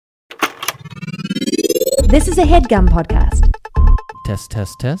This is a HeadGum podcast. Test. Check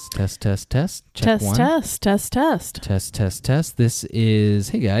Test, one. test. This is,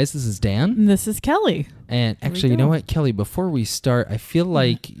 hey guys, this is Dan. And this is Kelly. And There we actually, you know go. what, Kelly, before we start, I feel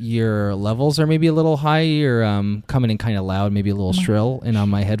like your levels are maybe a little high. You're coming in kind of loud, maybe a little shrill and on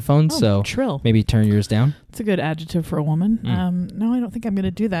my headphones. So Trill. maybe turn yours down. It's a good adjective for a woman. No, I don't think I'm going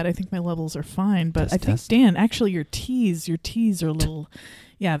to do that. I think my levels are fine. But I think, Test. Dan, actually your T's are a little,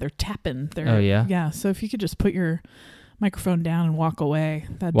 they're tapping. Oh, yeah? Yeah, so if you could just put your microphone down and walk away.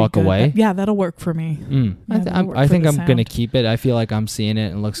 Walk be good. away? That'll work for me. Yeah, I think I'm going to keep it. I feel like I'm seeing it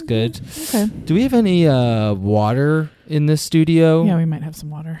and it looks good. Okay. Do we have any water in this studio? Yeah, we might have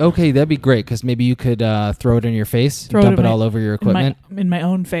some water. Okay, that'd be great because maybe you could throw it in your face, Throw it dump in it my- all over your equipment. In my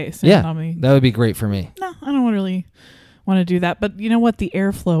own face. Yeah, Not me. that would be great for me. No, I don't really want to do that. But you know what? The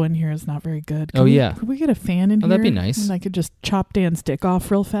airflow in here is not very good. Oh, yeah. Could we get a fan in here? That'd be nice. And I could just chop Dan's dick off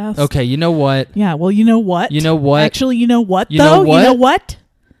real fast. Okay, you know what? Yeah, well, you know what? You know what? Actually, you know what, You though? know what? You know what?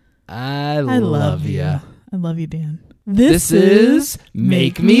 I I love you. I love you, Dan. This is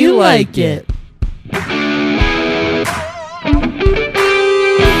Make Me Like It.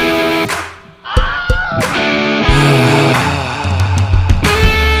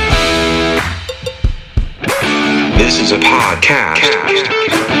 This is a podcast.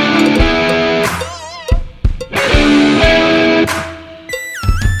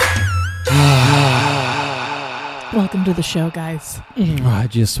 Welcome to the show, guys.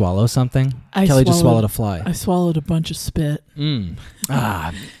 Did you swallow something? I Kelly just swallowed- swallowed a fly. I swallowed a bunch of spit.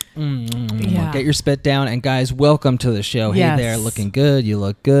 Yeah. Get your spit down. And guys, welcome to the show. Yes. Hey there, looking good. You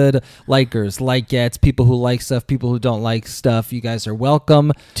look good. Likers, likeettes, people who like stuff, people who don't like stuff. You guys are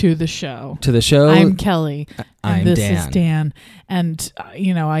welcome To the show. to the show. I'm Kelly. And I'm this Dan. is Dan. And,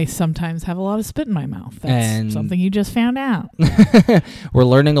 I sometimes have a lot of spit in my mouth. That's And- something you just found out. We're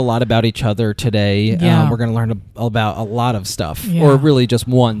learning a lot about each other today. Yeah. We're going to learn about a lot of stuff, Yeah. or really just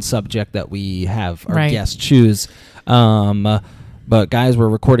one subject that we have our Right. guests choose. But guys, we're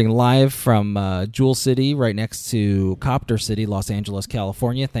recording live from Jewel City, right next to Copter City, Los Angeles,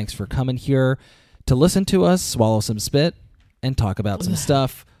 California. Thanks for coming here to listen to us, swallow some spit, and talk about some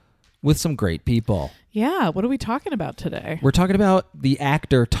stuff with some great people. Yeah, what are we talking about today? We're talking about the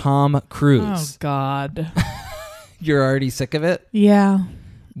actor Tom Oh, Cruise. God. You're already sick of it? Yeah.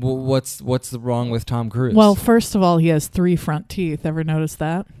 What's wrong with Tom Cruise? Well, first of all, he has 3 front teeth. Ever notice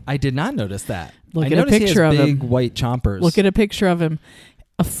that? I did not notice that. Look I at a noticed picture he of has big him. white chompers. Look at a picture of him.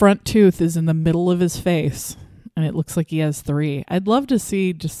 A front tooth is in the middle of his face, and it looks like he has 3. I'd love to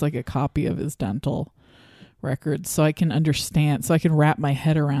see just like a copy of his dental records so I can understand, so I can wrap my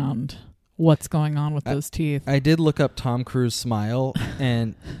head around what's going on with those teeth. I did look up Tom Cruise smile,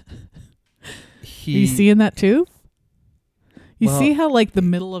 and Are you he. seeing that too? You Well- see how like the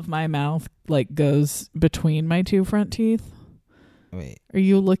middle of my mouth like goes between my 2 front teeth? Wait, Are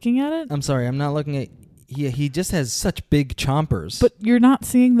you looking at it? I'm sorry, I'm not looking at. He just has such big chompers. But you're not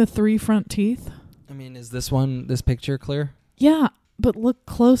seeing the 3 front teeth? I mean, is this picture clear? Yeah, but look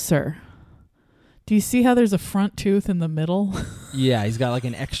closer. Do you see how there's a front tooth in the middle? Yeah, he's got like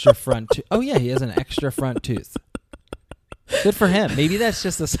an extra front. Oh yeah, he has an extra front tooth. Good for him. Maybe that's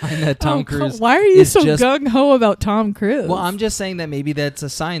just a sign that Tom Cruise. Why are you is so just- gung ho about Tom Cruise? Well, I'm just saying that maybe that's a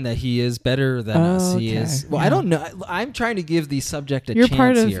sign that he is better than us. He Okay, is. Well, yeah. I don't know. I'm trying to give the subject a you're chance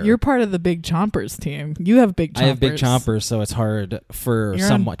part of here. you're part of the big chompers team. You have big chompers. I have big chompers, so it's hard for You're on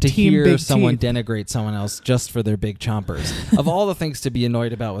someone to team hear big someone teeth. denigrate someone else just for their big chompers. Of all the things to be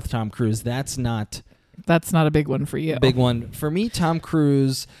annoyed about with Tom Cruise, that's not That's not a big one for you. a big one. For me, Tom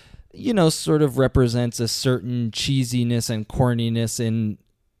Cruise, sort of represents a certain cheesiness and corniness in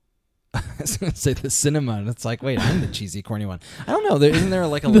I was going to say the cinema, and it's like, wait, I'm the cheesy, corny one. I don't know. Isn't there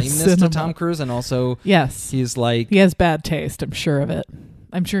like a The lameness cinema. to Tom Cruise? And also, Yes. he's like, He has bad taste, I'm sure of it.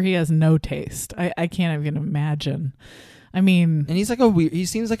 I'm sure he has no taste. I can't even imagine. I mean, and he's like he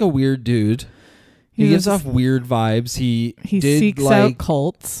seems like a weird dude. He He's gives a- off weird vibes. He did seeks like out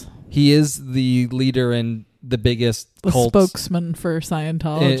cults. he is the leader in the biggest The cults spokesman for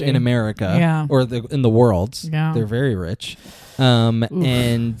Scientology. in America, Yeah. or in the world. Yeah. They're very rich.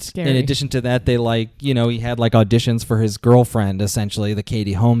 And scary. in addition to that, they he had like auditions for his girlfriend, essentially the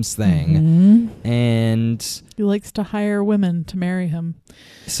Katie Holmes thing, and He likes to hire women to marry him.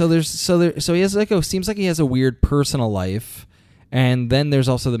 so he has seems like he has a weird personal life. And then there's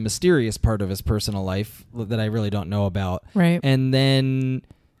also the mysterious part of his personal life that I really don't know about. Right. And then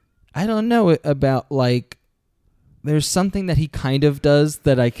I don't know about there's something that he kind of does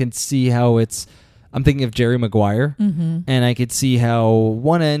that I can see how it's I'm thinking of Jerry Maguire, and I could see how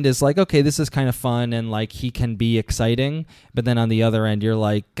one end is like, okay, this is kind of fun and like he can be exciting, but then on the other end, you're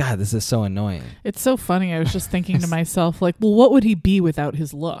like, God, this is so annoying. It's so funny. I was just thinking to myself, like, well, what would he be without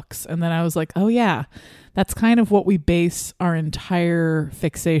his looks? And then I was like, oh yeah, that's kind of what we base our entire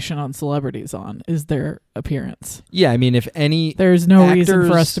fixation on celebrities on, is their appearance. Yeah, I mean, if any, there's no reason for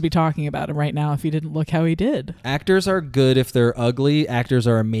actors- us to be talking about him right now if he didn't look how he did. actors are good if they're ugly, actors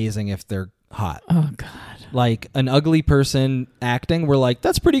are amazing if they're hot. Oh God. Like an ugly person acting, we're like,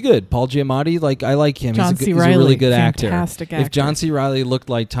 that's pretty good. Paul Giamatti, like I like him. John He's C. a Reilly, really good actor. fantastic If actor. John C. Reilly looked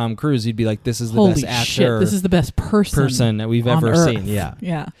like Tom Cruise, you'd be like, this is the Holy best actor shit, this is the best person that we've on ever Earth. seen. Yeah.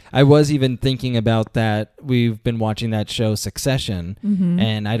 Yeah. I was even thinking about that. We've been watching that show Succession,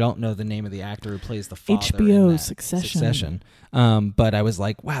 and I don't know the name of the actor who plays the father. HBO in that. Succession. But I was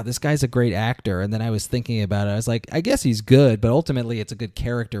like, wow, this guy's a great actor. And then I was thinking about it. I was like, I guess he's good, but ultimately it's a good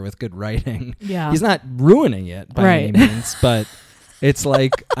character with good writing. Yeah. He's not ruining it by Right. any means, but it's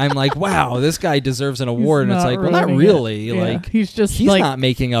like, I'm like, wow, this guy deserves an award. And it's not like, well, not ruining it. really. Yeah. Like, he's just he's like, not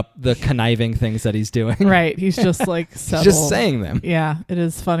making up the conniving things that he's doing. right. He's just like He's subtle. just saying them. Yeah, it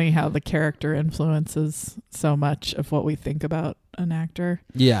is funny how the character influences so much of what we think about an actor.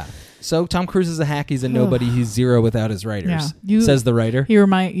 Yeah. So Tom Cruise is a hack. He's a nobody. He's zero without his writers. Yeah. Says the writer. You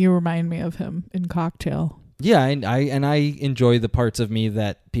remind me of him in Cocktail. Yeah, I enjoy the parts of me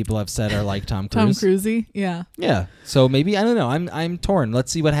that people have said are like Tom Tom Cruise. Cruise-y, yeah. Yeah. So maybe, I don't know. I'm torn.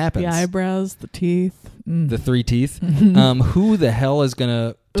 Let's see what happens. The eyebrows, the teeth. The 3 teeth. Who the hell is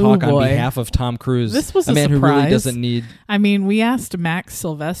gonna talk on boy. behalf of Tom Cruise? This was a a man who really surprise. doesn't need. I mean, we asked Max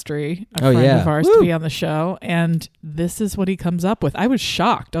Silvestri, a Oh, friend yeah. of ours, Woo. to be on the show, and this is what he comes up with. I was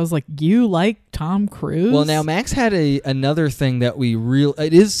shocked. I was like, you like Tom Cruise? Well, now Max had another thing that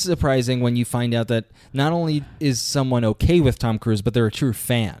it is surprising when you find out that not only is someone okay with Tom Cruise, but they're a true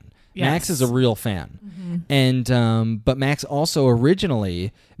fan. Yes. Max is a real fan. And but Max also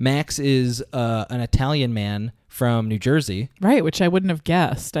originally, Max is an Italian man from New Jersey. Right, which I wouldn't have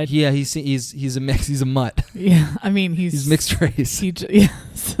guessed. Yeah, he's a mix. He's a mutt. Yeah, I mean, He's mixed race,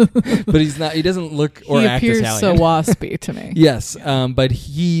 yes. but he's not. He doesn't look or He act appears Italian. so waspy to me. Yes, but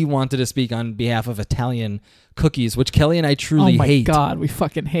he wanted to speak on behalf of Italian cookies, which Kelly and I truly oh my hate. God, we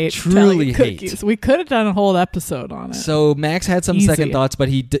fucking hate Truly Italian hate. cookies. We could have done a whole episode on it. So Max had some Easy. second thoughts, but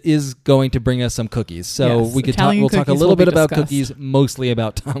he is going to bring us some cookies. So Yes, we could Italian we'll talk a cookies little will bit be about discussed. cookies, mostly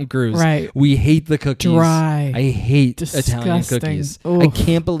about Tom Cruise. Right. We hate the cookies. Dry. I hate Italian Disgusting. cookies. Oof. I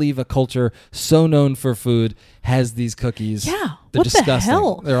can't believe a culture so known for food has these cookies. Yeah. They're What disgusting. the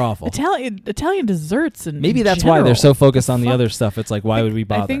hell? They're awful. Italian desserts and Maybe that's why they're so focused on the fuck? other stuff. It's like, why would we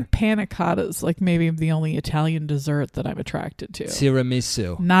bother? I think panna cotta's like maybe the only Italian dessert that I'm attracted to.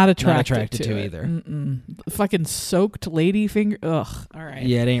 Tiramisu. Not attracted, attracted to it. either. Mm-mm. Fucking soaked lady finger. Ugh. All right.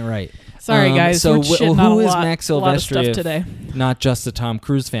 Yeah, it ain't right. Sorry, guys. So We're shitting on who a is lot, Max a lot of Silvestri stuff if today. not just a Tom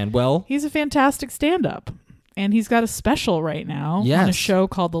Cruise fan? Well, He's a fantastic stand-up, and he's got a special right now on a Yes. show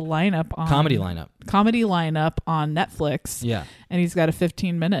called The Lineup on comedy lineup. Comedy Lineup on Netflix. Yeah. And he's got a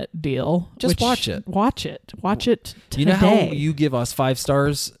 15-minute deal. Just which- watch it. Watch it. Watch it today. You know how you give us 5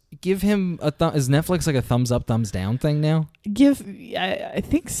 stars? Give him a is Netflix like a thumbs up, thumbs down thing now? I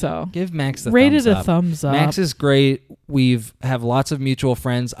think so. Give Max the Rated thumbs a up. thumbs up. Max is great. Have lots of mutual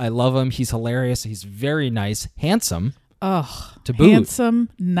friends. I love him. He's hilarious. He's very nice, handsome. Ugh. To boot. Handsome,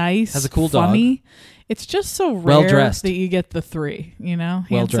 nice, Has a cool dog. funny. It's just so rare Well-dressed. that you get the 3, you know?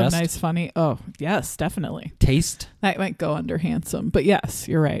 Handsome, Well-dressed. nice, funny. Oh, yes, definitely. Taste. That might go under handsome. But yes,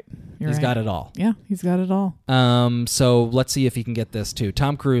 you're right. He's got it all. Yeah, he's got it all. So let's see if he can get this too.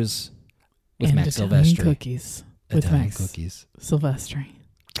 Tom Cruise with and Max Italian Silvestri. cookies with Italian Max cookies. Silvestri.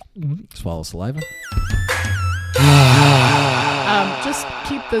 Swallow saliva. Just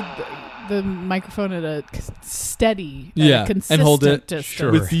keep the microphone at a steady, Yeah, consistent and hold it distance.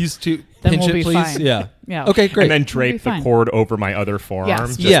 Sure. with these two. Then Pinch we'll it, be please. fine. Yeah. Yeah. Okay, great. And then We'll be drape the fine. cord over my other forearm.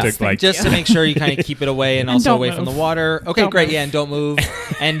 Yes. Just Yeah, to, like, just to make sure you kind of keep it away and also don't away from the move. water. Okay, Don't great. move. Yeah, and don't move.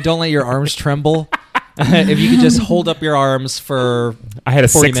 And don't let your arms tremble. If you could just hold up your arms for I had a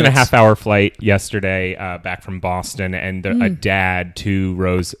 40 6.5 minutes. hour flight yesterday back from Boston, and a dad 2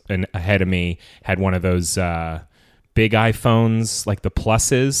 rows ahead of me had one of those big iPhones, like the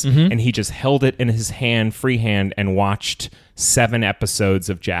pluses, and he just held it in his hand, free hand, and watched 7 episodes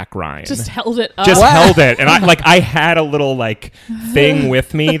of Jack Ryan. Just held it up. Just held it, and I had a little like thing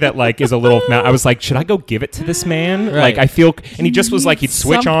with me that like is a little. I was like, should I go give it to this man? Right. Like I feel, and he just was like, he'd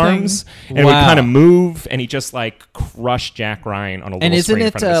switch Something. arms and it would Wow. kind of move, and he just like crushed Jack Ryan on a little. And isn't screen in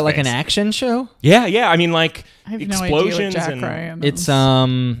it front of his like an face. action show? Yeah. I mean, like I have no idea what explosions Jack and Ryan It's is.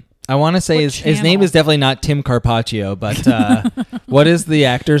 I want to say What his name channel? is definitely not Tim Carpaccio, but what is the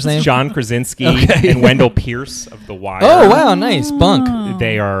actor's name? John Krasinski Okay. and Wendell Pierce of The Wire. Oh wow, nice Bunk.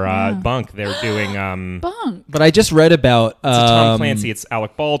 They are Bunk. They're doing Bunk. But I just read about it's Tom Clancy. It's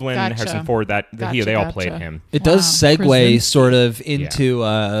Alec Baldwin, Gotcha. Harrison Ford. They all played him. It does Wow. segue Krasinski. sort of into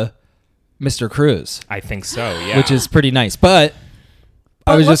Mr. Cruz, I think so. Yeah. which is pretty nice. But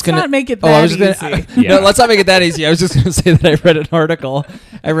I But was let's just gonna not make it Oh, I that was gonna. easy. Yeah. No, let's not make it that easy. I was just gonna say that I read an article.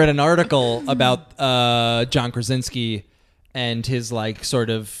 About John Krasinski and his like sort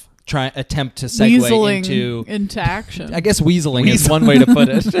of attempt to segue Weaseling into action. I guess weaseling is one way to put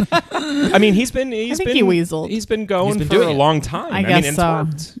it. I mean, he's been I think he weaseled. He's been going been for doing a it. long time. I mean, guess it's so.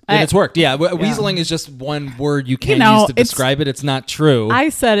 worked. And it's worked. Yeah, weaseling is just one word you can't use to describe it. It's not true. I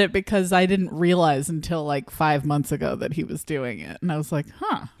said it because I didn't realize until like 5 months ago that he was doing it, and I was like,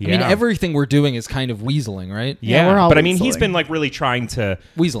 "Huh." I mean, everything we're doing is kind of weaseling, right? Yeah, we're all but I mean, he's weaseling. been like really trying to.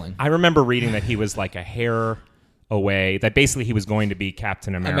 Weaseling. I remember reading that he was like a hair away. That basically he was going to be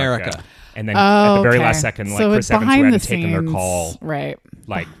Captain America. And then at the very okay. last second, like So Chris it's Evans, who behind hadn't the taken their scenes, call, right?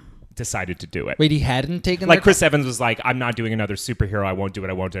 like decided to do it. Wait, he hadn't taken Like their Chris Evans was like, "I'm not doing another superhero. I won't do it.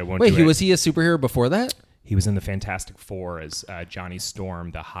 I won't do it. I won't do it." was he a superhero before that? He was in the Fantastic Four as Johnny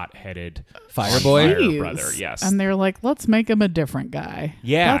Storm, the hot-headed Fireboy? Fire Jeez. brother. Yes, And they're like, "Let's make him a different guy."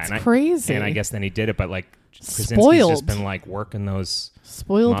 yeah, that's crazy. And I guess then he did it, but like Krasinski's Spoiled. just been like working those.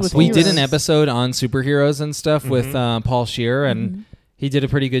 spoiled with Muscles. We heroes. did an episode on superheroes and stuff with Paul Scheer, and he did a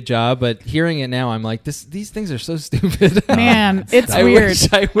pretty good job. But hearing it now, I'm like, these things are so stupid. Man, it's I weird.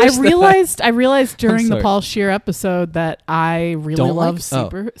 wish- I wish I realized during the sorry. Paul Scheer episode that I really Don't love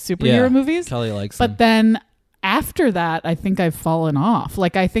like- oh. superhero Yeah. movies. Kelly likes But them. then after that, I think I've fallen off.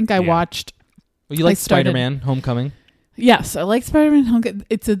 Like I think I Yeah. watched. You like I started- Spider-Man: Homecoming? Yes, I like Spider-Man.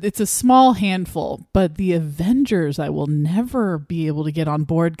 It's a small handful, but the Avengers I will never be able to get on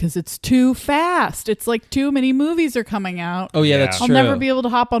board because it's too fast. It's like too many movies are coming out. Oh yeah, Yeah. that's I'll true. never be able to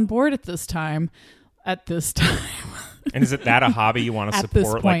hop on board at this time. And is it that a hobby you want to At this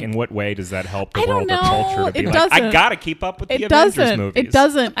support? Like, point. in what way does that help the I don't world or culture know. to be It like, I doesn't. gotta keep up with the It Avengers doesn't. movies? It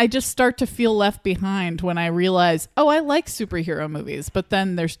doesn't. I just start to feel left behind when I realize, oh, I like superhero movies, but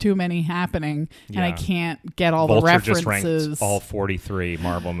then there's too many happening, and I Yeah. can't get all Vulture the just references. ranked all 43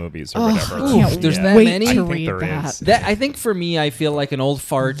 Marvel movies or Oh, whatever. I can't There's that wait many? to I think read there that. is. That I think for me, I feel like an old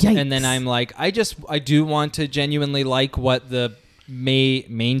fart, and then Yikes. I'm like, I do want to genuinely like what the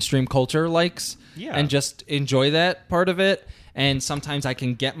mainstream culture likes, Yeah. and just enjoy that part of it. And sometimes I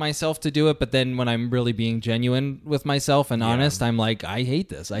can get myself to do it, but then when I'm really being genuine with myself and honest, I'm like, I hate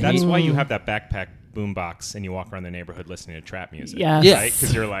this. That's why you have that backpack boombox and you walk around the neighborhood listening to trap music. Yes. Yes. Right?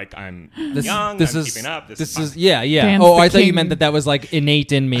 Because you're like, I'm this, young, this I'm is keeping up. This is yeah. Dan's Oh, the I thought you king. meant that was like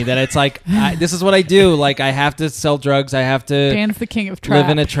innate in me. That it's like this is what I do. Like I have to sell drugs. I have to Dan's the king of trap. live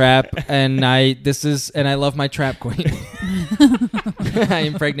in a trap, and I love my trap queen. I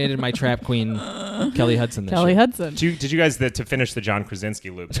impregnated my trap queen, Kelly Hudson. This Kelly year. Hudson. Did you guys, to finish the John Krasinski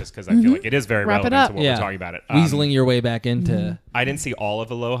loop, just because I feel like it is very Wrap it relevant up. to what Yeah. we're talking about it. Weaseling your way back into. I didn't see all of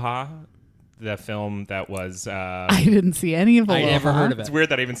Aloha, the film that was. I didn't see any of I Aloha. never heard of It's it. weird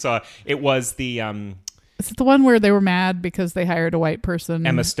that I even saw it. It was the Is it the one where they were mad because they hired a white person?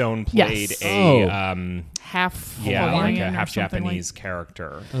 Emma Stone played Yes. a half yeah, like Hawaiian a or half something Japanese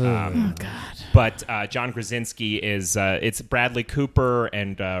character. Oh God. But John Krasinski is it's Bradley Cooper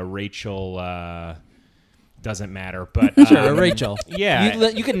and Rachel. Doesn't matter, but Sure, Rachel. Yeah.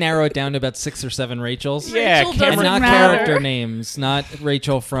 you can narrow it down to about 6 or 7 Rachels. Yeah, Rachel Cameron- And doesn't not matter. character names, not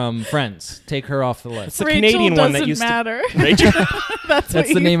Rachel from Friends. Take her off the list. the Rachel Canadian one that doesn't used to- matter. Rachel. That's That's what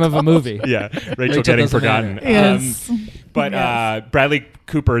the you name of a call- movie. Yeah, Rachel Rachel getting doesn't forgotten. matter. Yes. But Yes. Bradley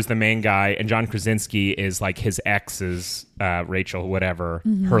Cooper is the main guy, and John Krasinski is like his ex's Rachel, whatever,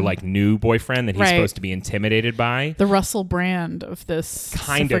 her like new boyfriend that he's Right. supposed to be intimidated by. The Russell Brand of this.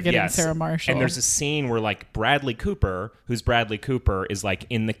 Kind of, forgetting yes. Sarah Marshall. And there's a scene where like Bradley Cooper, who's Bradley Cooper, is like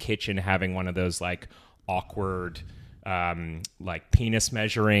in the kitchen having one of those like awkward, like penis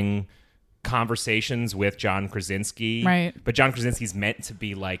measuring conversations with John Krasinski. Right. But John Krasinski's meant to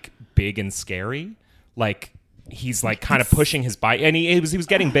be like big and scary, like. He's like kind of pushing his bike, and he was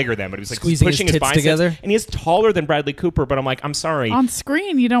getting bigger then, but he was like Squeezing his pushing his tits biceps together? and he's taller than Bradley Cooper. But I'm like, I'm sorry, on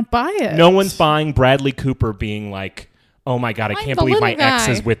screen. You don't buy it. no one's buying Bradley Cooper being like, oh my god, I I'm can't the believe my little ex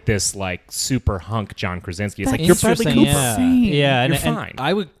guy. is with this like super hunk John Krasinski. It's That's like you're Bradley Interesting, Cooper, yeah. Insane. Yeah, You're and fine.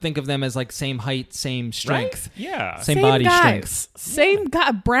 I would think of them as like same height, same strength. Right? Yeah. Same body guy. strength. Same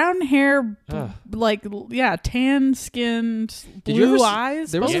guy. Brown hair, like tan skinned, Did you ever blue see-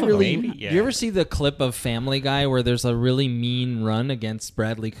 eyes. There was both a of really. them. maybe, yeah. Do you ever see the clip of Family Guy where there's a really mean run against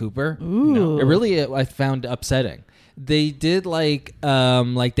Bradley Cooper? Ooh. It really I found upsetting. they did like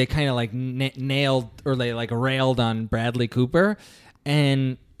they kind of like nailed or they like railed on Bradley Cooper,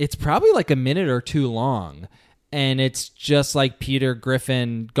 and it's probably like a minute or two long. And it's just like Peter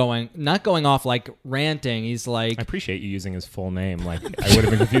Griffin not going off like ranting. He's like, I appreciate you using his full name. Like I would have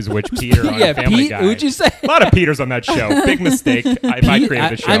been confused which Peter on yeah, Family Pete, Guy. who'd you say? A lot of Peters on that show. Big mistake. I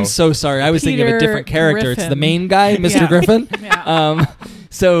created the show. I'm so sorry. I was thinking of a Peter different character. Griffin. It's the main guy, Mr. Yeah. Griffin. Yeah.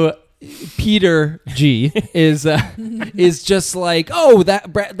 So Peter G is just like, oh,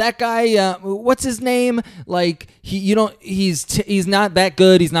 that guy, what's his name? Like he's not that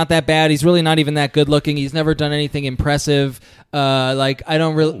good. He's not that bad. He's really not even that good looking. He's never done anything impressive.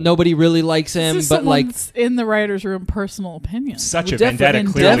 Nobody really likes him. This is But like someone's in the writer's room personal opinion. Such a Definitely-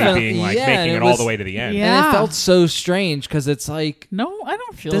 vendetta, clearly definitely, being like yeah, making and it it all was- the way to the end. Yeah. and it felt so strange because it's like, No, I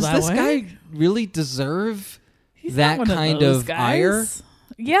don't feel does that this way. guy really deserve He's that not one kind those of guys. ire?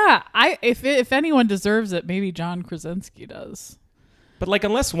 Yeah, if anyone deserves it, maybe John Krasinski does. But like,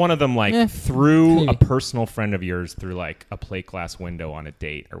 unless one of them like Eh, threw maybe. a personal friend of yours through like a plate glass window on a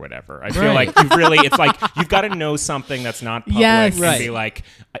date or whatever, I feel Right. like it's like you've got to know something that's not public Yes. and Right. be like,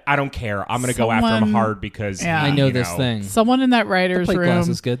 I don't care. I'm going to go after him Someone- hard because Yeah. I know you this thing. Someone in that writer's Plate room. glass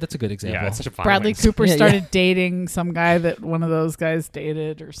is good. That's a good example. Yeah, it's such a fine Bradley one. Cooper Yeah, started dating some guy that one of those guys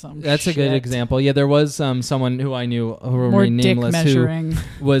dated or some. That's a good shit. example. Yeah, there was someone who I knew who More remained dick nameless measuring.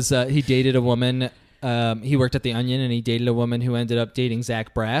 who was he dated a woman. He worked at The Onion and he dated a woman who ended up dating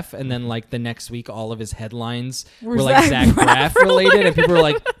Zach Braff. And then like the next week, all of his headlines Were were like Zach Zach Braff Braff related, and people were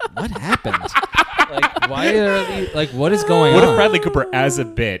like, "What happened? Like, why are they, like what is going What on?" if Bradley Cooper, as a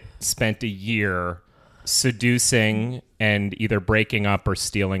bit, spent a year seducing and either breaking up or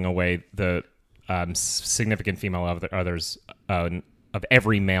stealing away the significant female others of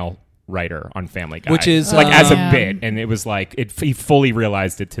every male writer on Family Guy, Which is, like as a man. bit, and it was like he fully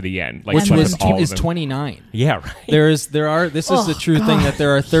realized it to the end, like Which slept was with all of is them. 29. Yeah, right. This is the true thing God. that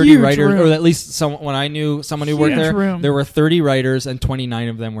there are 30 Huge writers, room. or at least when I knew someone who worked Huge there, room. there were 30 writers and 29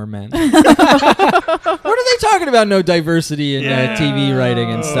 of them were men. What are they talking about? No diversity in TV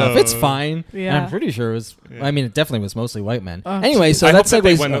writing and stuff. It's fine. Yeah. I'm pretty sure it was. I mean, it definitely was mostly white men. Oh, Anyway, so I hope that that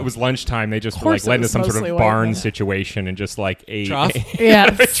they, segues. when it was lunchtime, they just Of like course led it into was some sort mostly of white barn men. situation and just like ate Trough?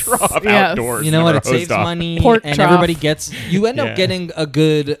 Yes. a trough Yes. outdoors. You know what? that It are saves hosed off. money, Pork and trough. everybody gets. You end Yeah. up getting a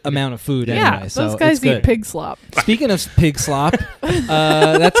good amount of food Yeah, anyway. So those guys it's good. eat pig slop. Speaking of pig slop,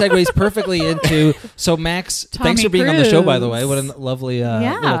 that segues perfectly into. So Max, thanks Tommy for being on the show. By the way, Cruise. what a lovely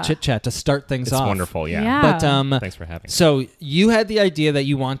Yeah. little chit chat to start things It's off. wonderful. Yeah. Yeah. But Thanks for having me. so you had the idea that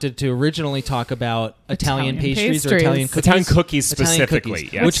you wanted to originally talk about Italian pastries or pastries. Italian cookies. Italian cookies Italian specifically,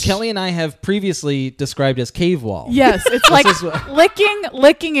 cookies, yes. which Kelly and I have previously described as cave wall. Yes, it's like is what-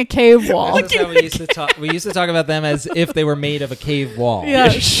 licking a cave wall. This is how we used to talk. We used to talk about them as if they were made of a cave wall. Yeah.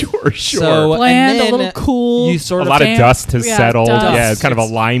 sure. So Bland, and a then little cool. You sort A of lot of damp- dust has yeah, settled. dust. Yeah, it's kind of a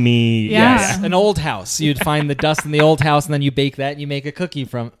It's- limey. Yeah. Yeah. an old house. You'd find the dust in the old house, and then you bake that, and you make a cookie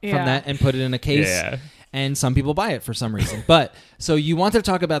from Yeah. that, and put it in a case. Yeah. And some people buy it for some reason. But so you wanted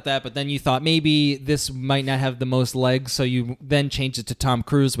to talk about that, but then you thought maybe this might not have the most legs, so you then changed it to Tom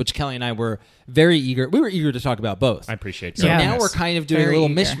Cruise, which Kelly and I were very eager. We were eager to talk about both. I appreciate So your Yeah. now openness. we're kind of doing Very a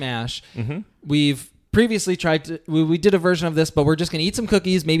little eager. mishmash. Mm-hmm. We've previously tried to. We did a version of this, but we're just going to eat some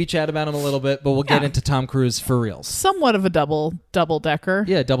cookies, maybe chat about them a little bit, but we'll get Yeah. into Tom Cruise for reals. Somewhat of a double decker.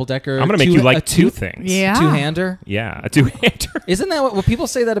 Yeah, double decker. I'm going to make you like two things. Yeah. Two-hander. Yeah, a two-hander. Isn't that what people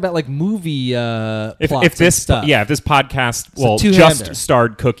say that about like movie plots If and this stuff? if this podcast two-hander. just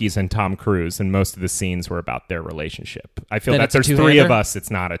starred Cookies and Tom Cruise, and most of the scenes were about their relationship. I feel Then that it's a there's three two-hander? of us. It's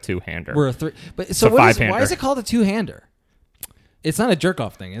not a two-hander. We're a three. But so a what is, five-hander. why is it called a two-hander? It's not a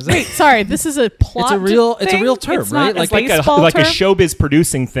jerk-off thing, is it? Wait, sorry. This is a plot. It's a real thing? term, It's right? Not Like a like baseball a term? showbiz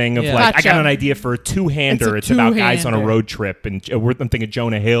producing thing of Yeah. like I Gotcha. got an idea for a two-hander. It's It's, a about guys on a two-hander. road trip, and I'm thinking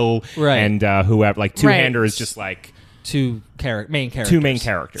Jonah Hill Right. and whoever. Like two-hander is just like Two main characters. two main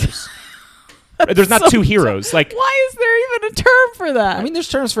characters. There's not two heroes. Like Why is there even a term for that? I mean, there's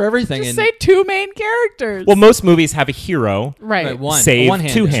terms for everything. just and say two main characters. well, most movies have a hero. right. Right, one. Save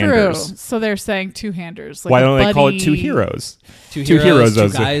One-hander. two-handers. True. So they're saying two-handers. Like Why a don't they call it buddy- two heroes? two two heroes,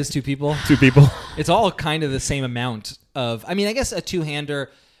 heroes, two guys, two people. Two people. It's all kind of the same amount of. I mean, I guess a two-hander.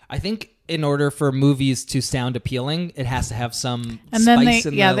 I think in order for movies to sound appealing, it has to have some. And then spice they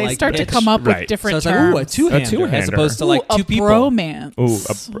in the, they like, start pitch. to come up Right. with different So it's terms. like, ooh, a two-hander, A two-hander. as opposed to Ooh, like a two people. bromance.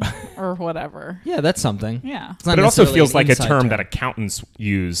 Ooh, or whatever. Yeah, that's something. Yeah. It's not But it also necessarily feels an like a inside term that accountants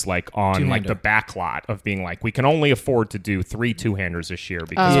use, like on like Two-hander. the back lot of being like, we can only afford to do 3 two-handers this year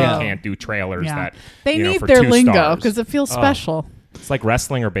because Oh. Yeah. we can't do trailers Yeah. that They you know, need for their 2 lingo stars. because it feels Oh. special. It's like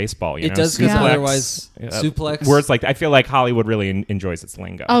wrestling or baseball. You It know? does, because Yeah. otherwise, suplex. Words like I feel like Hollywood really enjoys its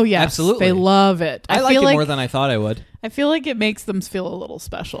lingo. Oh yeah, Absolutely. They love it. I like feel it more than I thought I would. I feel like it makes them feel a little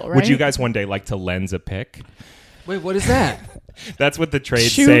special, right? Would you guys one day like to lens a pic? Wait, what is that? That's what the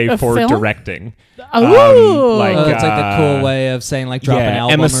trades Shoot say a for film? directing. Oh, like, Oh, that's like the cool way of saying like drop an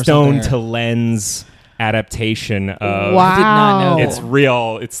album Emma or Stone something. to lens adaptation of. wow. I did not know It's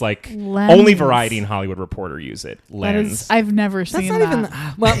real. It's like Lens. only Variety and Hollywood Reporter use it. That Lens. is, I've never That's seen not that.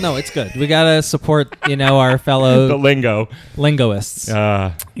 even. Well, no, it's good. We gotta support, our the fellow lingo. linguists.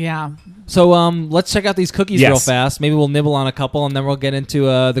 Yeah. So, let's check out these cookies Yes. real fast. Maybe we'll nibble on a couple, and then we'll get into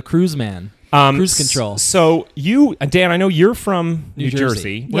the Cruise Man. Cruise control. So you, Dan, I know you're from New New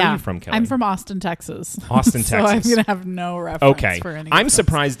Jersey. Jersey. Where yeah. are you from, Kelly? I'm from Austin, Texas. Austin, So I'm Texas. going to have no reference Okay. for any I'm of this.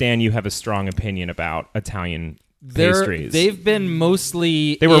 surprised, Dan, you have a strong opinion about Italian pastries. They've been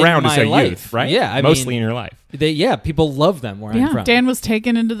mostly They were in around as my a life. youth, right? Yeah, I mostly mean, in your life. people love them where I'm Yeah, from. Dan was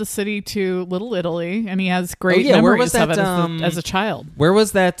taken into the city to Little Italy, and he has great yeah, where memories was of it that, as a child. Where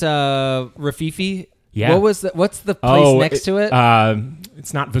was that Rafifi? Yeah. What was what's the place next to it?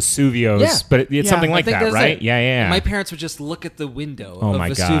 It's not Vesuvio's, Yeah. but it's Yeah. something I like think that, that's right? it. Yeah. My parents would just look at the window Oh of my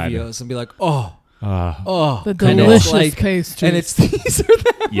God. Vesuvio's and be like, oh, the The I know. delicious pastries. And it's these are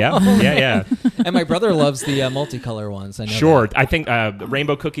them. yeah. And my brother loves the multicolor ones. I know Sure. that. I think the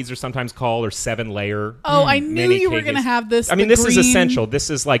rainbow cookies are sometimes called, or 7-layer. Oh, I knew mini you were cake going to is- have this. I mean, the this is green- essential. This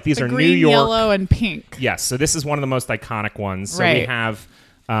is like, these the are green, New York. yellow, and pink. Yes. So this is one of the most iconic ones. So we Right. have.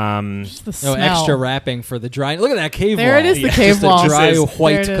 Just the No smell. extra wrapping for the dry. Look at that cave There wall. it is, the Yeah. cave Just a wall. dry There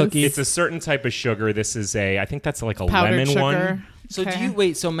white it is. cookie. It's a certain type of sugar. This is I think that's like a Powdered lemon sugar. one. So Okay. do you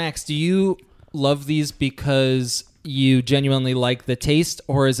wait? So Max, do you love these because you genuinely like the taste,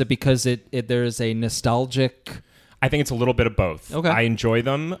 or is it because there is a nostalgic? I think it's a little bit of both. Okay. I enjoy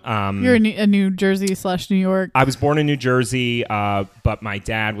them. You're a New Jersey / New York. I was born in New Jersey, but my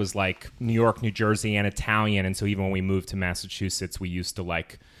dad was like New York, New Jersey, and Italian. And so even when we moved to Massachusetts, we used to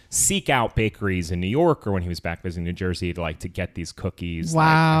like seek out bakeries in New York, or when he was back visiting New Jersey, to get these cookies. Like,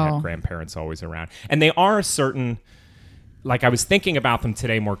 I Wow. had grandparents always around. And they are a certain, like I was thinking about them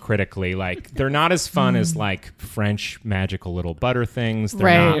today more critically. Like they're not as fun as like French magical little butter things. They're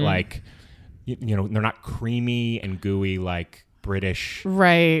not Right. like, they're not creamy and gooey like British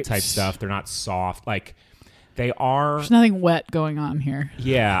Right. type stuff. They're not soft. Like they are. There's nothing wet going on here.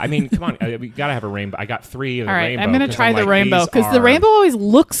 Yeah, I mean, come on, we gotta have a rainbow. I got 3 of the All right, rainbow. I'm going to 'cause try the like, rainbow these because the are- rainbow always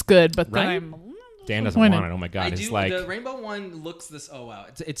looks good, but then Right? I'm Dan doesn't disappointed. want it. Oh my god, it's like the rainbow one looks this. Oh wow,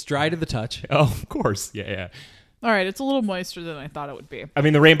 it's dry to the touch. oh, of course, yeah. All right, it's a little moister than I thought it would be. I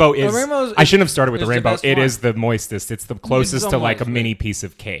mean, the rainbow is. rainbow I shouldn't have started with the is the rainbow. best It one. is the moistest. It's the closest so to like a moist, right? mini piece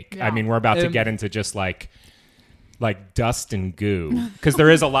of cake. Yeah. I mean, we're about to get into just like dust and goo because there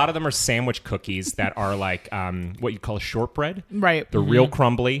is a lot of them are sandwich cookies that are like what you call a shortbread. Right. They're real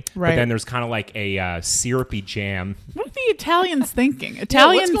crumbly, but Right. then there's kind of like a syrupy jam. What are the Italians thinking? Yeah,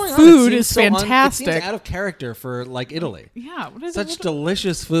 Italian what's going on? food It is seems so fantastic. it seems out of character for like Italy. Yeah, what is Such it?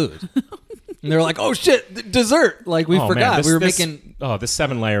 delicious food. And they're like, oh shit, dessert. Like we Oh, man, forgot this- we were this- making the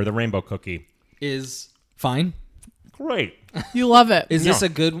 7-layer, the rainbow cookie. is fine. Great. You love it. Is this No. a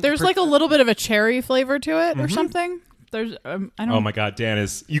good? There's like a little bit of a cherry flavor to it or something. There's I don't Oh my god, Dan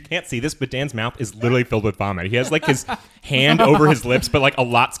is you can't see this, but Dan's mouth is literally filled with vomit. He has like his hand over his lips, but like a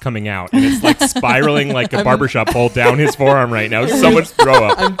lot's coming out. And it's like spiraling like a barbershop pole down his forearm right now. So much throw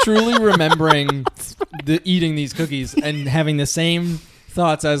up. I'm truly remembering eating these cookies and having the same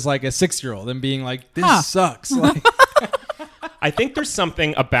thoughts as like a 6-year-old and being like, this Huh. sucks. Like, I think there's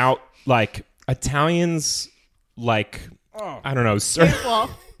something about like Italians like I don't know. well,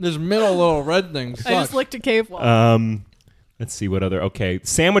 this middle little red thing sucks. I just licked a cave wall. Let's see what other. Okay,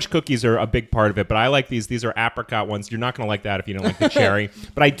 sandwich cookies are a big part of it, but I like these. These are apricot ones. You're not going to like that if you don't like the cherry,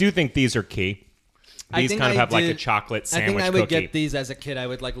 but I do think these are key. I These think kind of I have like a did- chocolate I sandwich think I would cookie. get these as a kid. I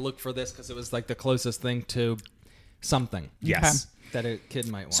would like look for this because it was like the closest thing to something Yes. that a kid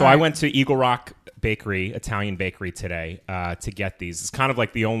might want. So I went to Eagle Rock Bakery, Italian bakery today to get these. It's kind of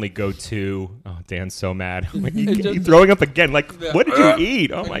like the only go-to. Oh, Dan's so mad. Like, you throwing up again. Like, what did you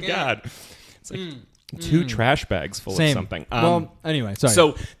eat? Oh, my Again. God. It's like 2 trash bags full Same. of something. Well, anyway, sorry.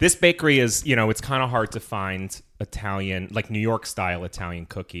 So this bakery is, it's kind of hard to find Italian, like New York-style Italian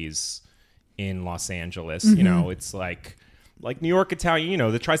cookies in Los Angeles. It's like New York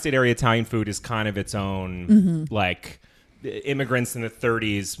Italian, the tri-state area Italian food is kind of its own, like immigrants in the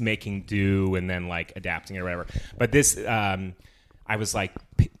 30s making do and then like adapting it or whatever. But this, I was like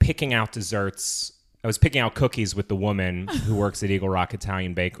picking out desserts I was picking out cookies with the woman who works at Eagle Rock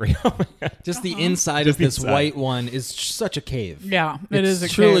Italian Bakery. Just the inside Just of this inside. white one is such a cave. Yeah, It's is a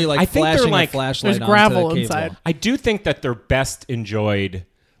truly cave. like I think they're flashing like- a flashlight There's onto gravel the cave inside. wall. I do think that they're best enjoyed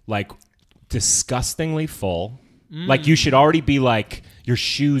like disgustingly full. Like you should already be like your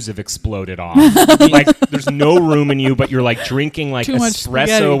shoes have exploded off. Like there's no room in you, but you're like drinking like Too much espresso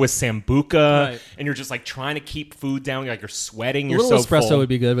spaghetti. with sambuca, Right. and you're just like trying to keep food down. Like you're sweating. A You're little so espresso full. would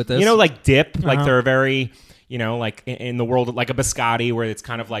be good with this. You know, like dip. Like they're very. You know, like in the world, like a biscotti, where it's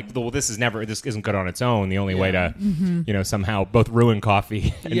kind of like, well, this isn't good on its own. The only way to, you know, somehow both ruin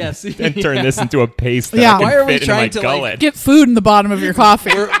coffee and, Yes. and turn this into a paste that Yeah. I can Why are we fit in my trying to, like, gullet. Get food in the bottom of your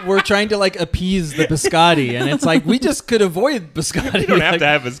coffee. we're trying to like appease the biscotti, and it's like we just could avoid biscotti. You don't have Like, to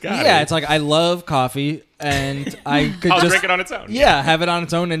have biscotti. Yeah, it's like I love coffee, and I could I'll just drink it on its own. Yeah, have it on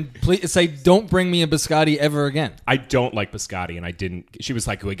its own, and please say, don't bring me a biscotti ever again. I don't like biscotti, and I didn't. She was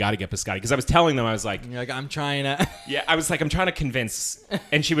like, "We got to get biscotti," because I was telling them, I was like, You're like, I'm trying to. "Yeah," I was like, "I'm trying to convince,"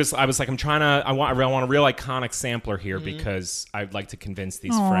 and I was like, "I'm trying to. I want a real iconic sampler here because I'd like to convince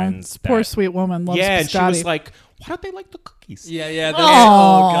these Aw, friends." this poor that- sweet woman loves yeah, biscotti. and she was like, "Why don't they like the cookies?" Yeah. Aw.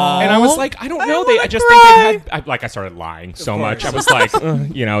 Oh god. And I was like, I don't know. wanna I just cry. think they've had. I started lying so course. much. I was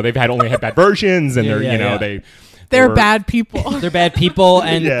like, you know, they've only had bad versions, and Yeah, they're, yeah, you know, yeah. They're were- bad people. They're bad people,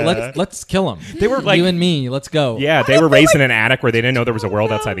 and Yeah. let's kill them. They were like, you and me. Let's go. yeah, they were raised in an attic where they didn't know there was a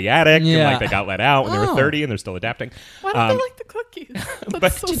world outside the attic, and Yeah. like they got let out when they were Oh. 30, and they're still adapting. Why don't they like the cookies? That's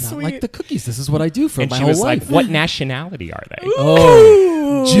but- so Did Not sweet. like the cookies. This is what I do for And my she whole was life. like, "What nationality are they?"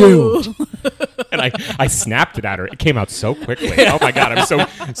 Oh, Jew. And I snapped it at her. It came out so quickly. Oh my god!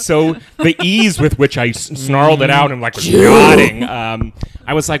 I'm so the ease with which I snarled it out and like was nodding.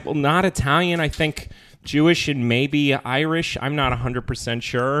 I was like, well, not Italian. I think Jewish and maybe Irish. I'm not 100%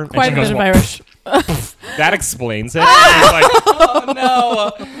 sure. And Quite she a goes, bit of "Well, Irish. That explains it. I was like,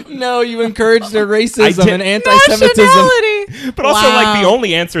 Oh no, you encouraged their I racism did- and anti-Semitism. Nationality. but also like the Wow.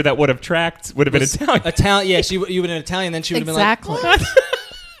 only answer that would have tracked would have been Italian. Italian, yeah, you would have been Italian, then she would have Exactly. been like,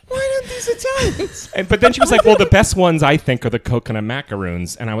 why don't these Italians? But then she was like, well, the best ones I think are the coconut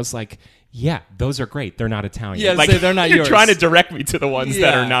macaroons. And I was like, yeah, those are great. They're not Italian. Yeah, like, say they're not you're yours. trying to direct me to the ones that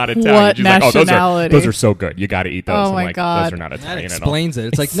Yeah. are not Italian. What She's like, oh, nationality? those are so good. You got to eat those. Oh I'm my like, God. those are not That Italian at all. explains it.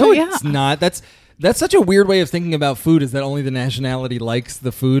 It's like, So, no, yeah. it's not. That's such a weird way of thinking about food, is that only the nationality likes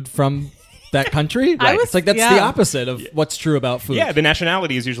the food from that country. I was- It's like that's yeah. the opposite of what's true about food. Yeah, the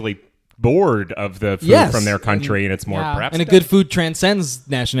nationality is usually bored of the food Yes. from their country, and it's more Yeah. perhaps. And a good food transcends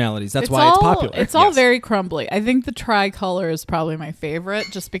nationalities. That's why all, it's popular. It's all Yes. very crumbly. I think the tricolor is probably my favorite,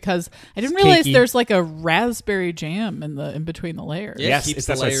 just because I didn't realize cakey. there's like a raspberry jam in between the layers. Yeah. yes, keeps it's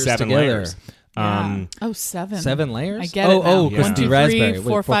the that's like layers 7 together. layers. Yeah. Oh, 7. 7 layers. I get oh, it now. Oh, One, because Yeah. the 2, 3, raspberry.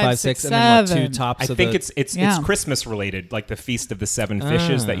 4, 5, 6, and then what, 7. 2 tops. I of think the, it's Yeah. Christmas related, like the Feast of the Seven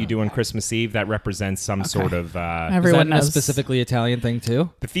Fishes that you do on Christmas Eve. That represents some sort of. Is Everyone that a knows. specifically Italian thing too?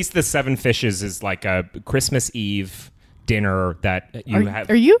 The Feast of the Seven Fishes is like a Christmas Eve dinner that you have.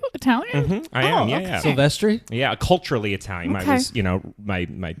 Are you Italian? Mhm, I am. Oh, Yeah, okay. yeah. Silvestri? Yeah, culturally Italian. Okay. I was, you know, my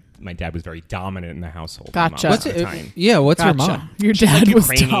dad was very dominant in the household. My mom Gotcha. was What's it? Italian. Yeah, what's your Gotcha. mom? Your dad was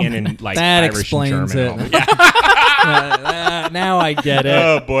Ukrainian dominant. and like That Irish explains and German. it. And all that. Now I get it.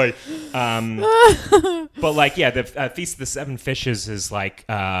 Oh boy. But like, yeah, the Feast of the Seven Fishes is like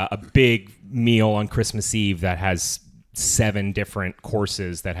a big meal on Christmas Eve that has 7 different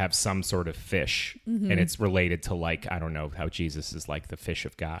courses that have some sort of fish, and it's related to like, I don't know how Jesus is like the fish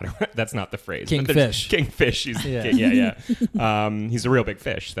of God. That's not the phrase. King but there's Fish. King Fish. He's Yeah. yeah. He's a real big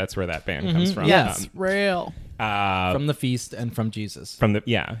fish. That's where that band comes from. Yes. Real. From the feast and from Jesus.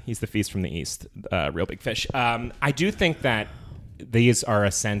 He's the feast from the east, real big fish. I do think that these are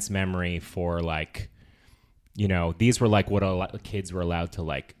a sense memory for like, you know, these were like what kids were allowed to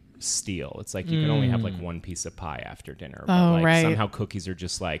like steal. It's like you can only have like one piece of pie after dinner. But Oh, like right. somehow cookies are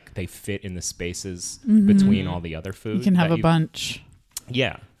just like they fit in the spaces between all the other food. You can have that a bunch.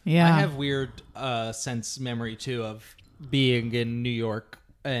 Yeah. Yeah. I have weird sense memory too of being in New York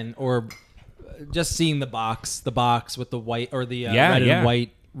or just seeing the box with the white or the red and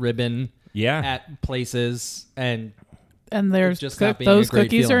white ribbon Yeah. at places, and And there's just not being a those great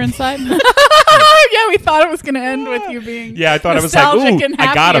cookies are feeling. inside. Yeah, we thought it was going to end with you being Yeah, I thought I was like, nostalgic ooh, and I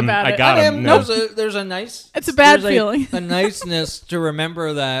happy got him. about I it. got him. No. there's a nice. It's a bad there's feeling. A niceness to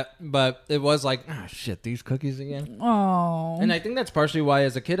remember that, but it was like, oh shit, these cookies again. Oh. And I think that's partially why,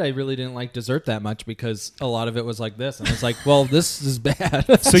 as a kid, I really didn't like dessert that much, because a lot of it was like this, and I was like, well, this is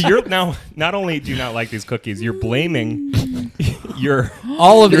bad. So you're now not only do you not like these cookies, you're blaming your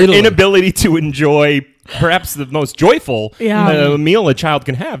All of your Italy. inability to enjoy perhaps the most joyful Yeah. meal a child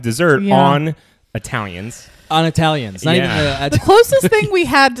can have, dessert, Yeah. on Italians. on Italians. Not Yeah. even The closest thing we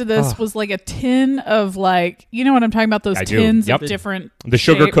had to this was like a tin of like, you know what I'm talking about? Those I do. tins Yep. of different The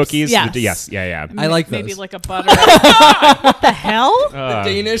sugar shapes. cookies. Yes. Yes. Yeah. I like Maybe those. like a butter. What the hell?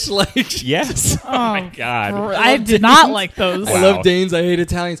 Danish, like Yes. Oh my God. I did not like those. I Wow. love Danes. I hate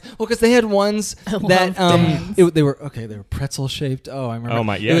Italians. Well, because they had ones that love Danes. they were pretzel shaped. Oh, I remember. Oh,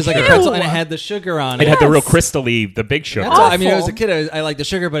 my- yeah, It was like a sure. pretzel, and it had the sugar on it. It had the real Yes. crystal-y, the big sugar. That's all. I mean, as a Awful. kid, I liked the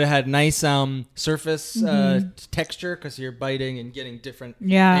sugar, but it had nice surface Mm-hmm. texture because you're biting and getting different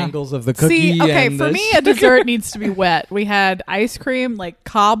Yeah. angles of the cookie. See, okay, and for the me, a dessert needs to be wet. We had ice cream, like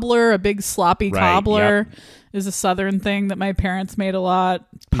cobbler, a big sloppy Right, cobbler is a southern thing that my parents made a lot.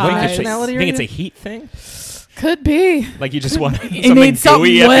 Like, Pies. it's a- Nationality I are think it's you? a heat thing. Could be. Like you just want You something need something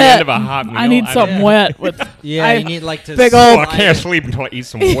gooey at the wet. end of a hot meal. I need something mean, wet with. Yeah, I- you need like to big Oh, old- I can't sleep until I eat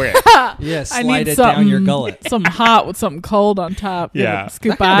some wet. Yeah, I slide need it something down your gullet. something hot with something cold on top. Give Yeah. it a scoop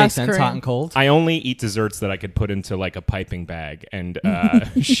That of kind of makes ice sense, cream. hot and cold. I only eat desserts that I could put into like a piping bag and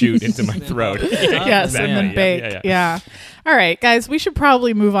shoot into my throat. Yes, Exactly. and then Yeah, bake. yeah. All right, guys, we should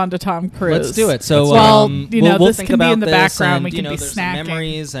probably move on to Tom Cruise. Let's do it. So, Well, you know, we'll this think can be about in the this background. and, We you can know, be there's some snacking.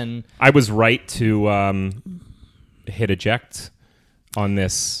 memories and I was right to hit eject on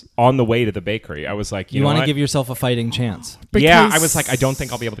this on the way to the bakery. I was like, you know want to what? give yourself a fighting chance. Yeah, Because- I was like, I don't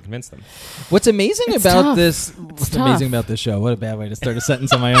think I'll be able to convince them. What's amazing It's about tough. this? What's tough. amazing about this show? What a bad way to start a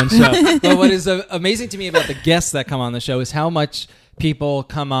sentence on my own show. But what is amazing to me about the guests that come on the show is how much people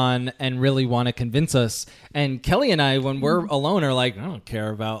come on and really want to convince us. And Kelly and I, when we're alone, are like, I don't care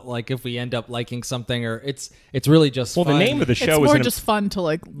about like if we end up liking something or it's really just Well, fun. the name of the It's show more is just fun to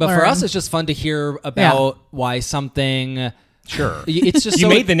like. But for us, it's just fun to hear about why something. sure. It's just You so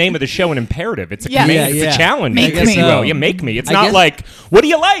made the name of the show an imperative. It's a Yeah. command. Yeah, It's yeah. a challenge, Make if me. you will. You make me. It's I not guess- like, what do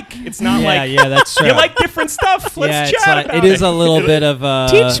you like? It's not like, yeah, that's true. you like different stuff. Let's yeah, it's chat like, about it is a little bit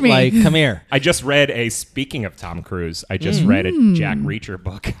of Teach me. like, come here. I just read speaking of Tom Cruise, I just read a Jack Reacher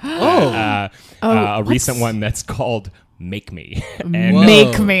book. A recent one that's called Make Me. And Whoa.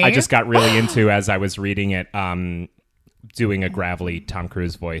 Make me. I just got really into, as I was reading it, doing a gravelly Tom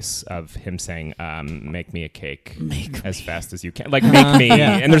Cruise voice of him saying, make me a cake as fast as you can. Like, make me.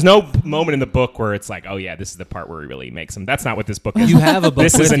 Yeah. And there's no moment in the book where it's like, oh, yeah, this is the part where he really makes him. That's not what this book is. You have a book.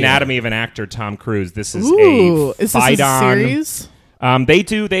 This is with you. Anatomy of an Actor, Tom Cruise. This is Ooh, a is this fight a on. series?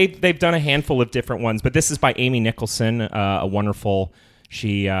 They've done a handful of different ones, but this is by Amy Nicholson, a wonderful.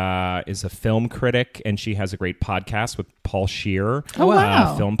 She is a film critic, and she has a great podcast with Paul Scheer. Oh,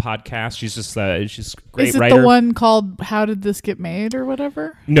 wow. Film podcast. She's just she's a great Is it writer. the one called "How Did This Get Made" or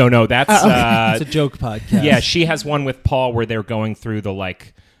whatever? No, that's It's a joke podcast. yeah. She has one with Paul where they're going through the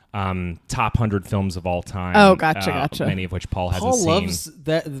top 100 films of all time. Oh, gotcha. Many of which Paul hasn't Paul seen. loves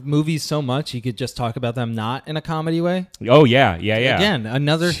that movies so much he could just talk about them not in a comedy way. Oh yeah. Again,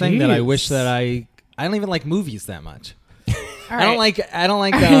 another thing that I Jeez. wish that I don't even like movies that much. All I don't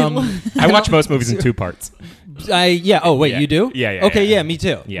right. like I watch most movies in two parts. oh wait, Yeah. you do? Yeah, Okay, yeah. yeah, me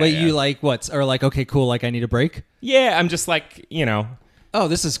too. Yeah, Wait, yeah. you like what's or like okay, cool, like I need a break? Yeah, I'm just like Oh,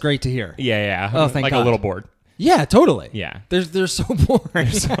 this is great to hear. yeah. Oh, thank like God. a little bored. Yeah, totally. Yeah. They're so boring.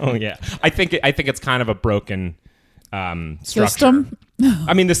 So yeah, I think it's kind of a broken structure. System?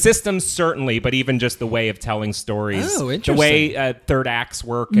 I mean, the system certainly, but even just the way of telling stories, Oh, the interesting. way third acts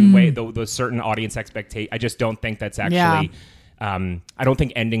work, and way the certain audience expectation. I just don't think that's actually. I don't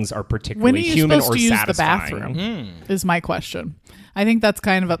think endings are When are particularly you human supposed or to use the satisfying. bathroom? Is my question. I think that's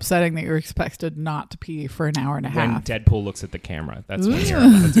kind of upsetting that you're expected not to pee for an hour and a When half. Deadpool looks at the camera, that's when you're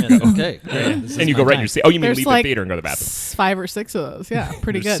allowed to go. Okay, great. This is And you my go right in time. your seat. Oh, you mean There's leave like the theater and go to the bathroom? 5 or 6 of those. Yeah,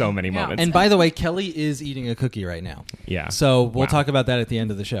 pretty There's good. so many Yeah. moments. And by the way, Kelly is eating a cookie right now. Yeah. So we'll Wow. talk about that at the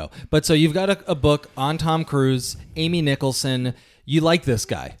end of the show. But so you've got a book on Tom Cruise, Amy Nicholson. You like this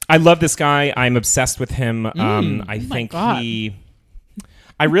guy. I love this guy. I'm obsessed with him. I think God.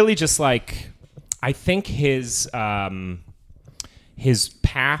 I really just like. I think his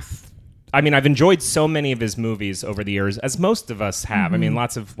path. I mean, I've enjoyed so many of his movies over the years, as most of us have. I mean,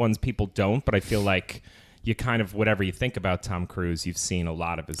 lots of ones people don't, but I feel like you kind of whatever you think about Tom Cruise, you've seen a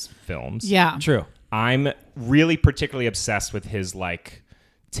lot of his films. Yeah. True. I'm really particularly obsessed with his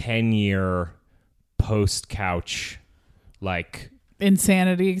 10-year post couch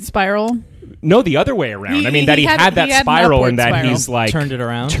Insanity spiral. No, the other way around. He- I mean, he that he had- had that he had an spiral upward and that spiral. he's Turned it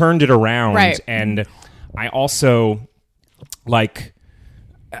around. Turned it around. Right. And I also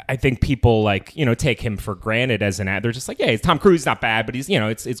I think people take him for granted as an actor. They're just like, yeah, he's Tom Cruise, not bad, but he's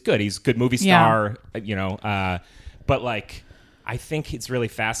it's good. He's a good movie star. But I think it's really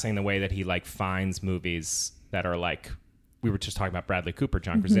fascinating the way that he finds movies that are we were just talking about Bradley Cooper,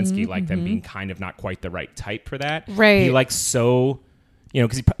 John Krasinski, them being kind of not quite the right type for that. Right. He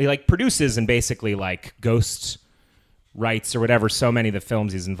because he like produces and basically like ghost writes or whatever so many of the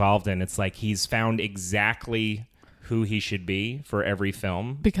films he's involved in. It's like he's found exactly who he should be for every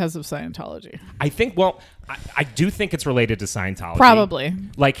film because of Scientology. I think. Well, I do think it's related to Scientology. Probably.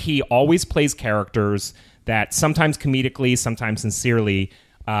 Like he always plays characters that sometimes comedically, sometimes sincerely,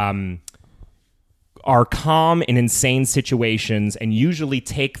 are calm in insane situations and usually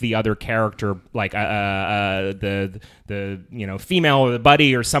take the other character, like the female or the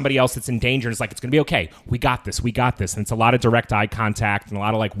buddy or somebody else that's in danger. It's like, it's gonna be okay. We got this. And it's a lot of direct eye contact and a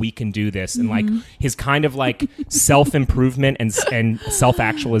lot of like, we can do this. And like his kind of like self-improvement and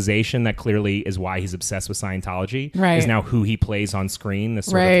self-actualization that clearly is why he's obsessed with Scientology is now who he plays on screen. This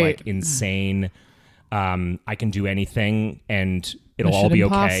sort of like insane, I can do anything and it'll all be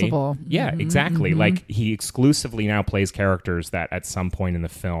Impossible. okay. Yeah, exactly. Like he exclusively now plays characters that at some point in the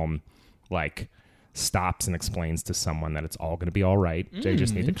film, like stops and explains to someone that it's all going to be all right. They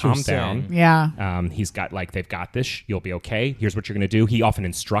just need to calm down. Yeah. He's got like, they've got this. You'll be okay. Here's what you're going to do. He often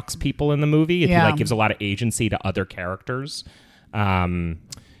instructs people in the movie. He like gives a lot of agency to other characters. And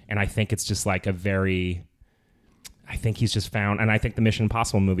I think it's just like I think he's just found, and I think the Mission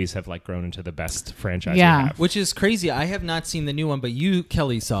Impossible movies have like grown into the best franchise. we have. Which is crazy. I have not seen the new one, but you,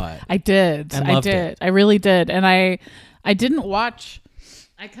 Kelly, saw it. I did. And loved it. I really did. And I didn't watch.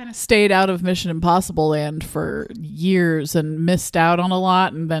 I kind of stayed out of Mission Impossible land for years and missed out on a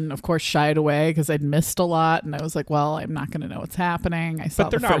lot, and then of course shied away because I'd missed a lot, and I was like, well, I'm not going to know what's happening. I saw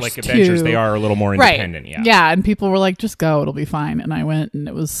But they're the not first like adventures. two. They are a little more Right. independent. Yeah. Yeah, and people were like, just go, it'll be fine. And I went and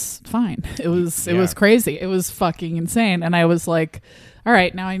it was fine. It was crazy. It was fucking insane. And I was like, all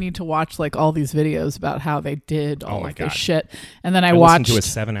right, now I need to watch like all these videos about how they did all of this shit. And then I watched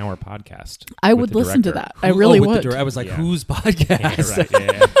listened to a 7-hour podcast. I would listen to that. I really would. I was like, whose podcast?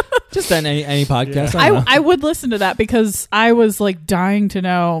 Yeah, right. Just on any podcast. I would listen to that because I was like dying to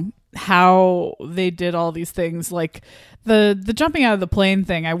know how they did all these things. Like the jumping out of the plane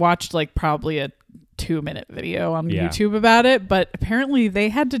thing, I watched like probably a 2-minute video on YouTube about it, but apparently they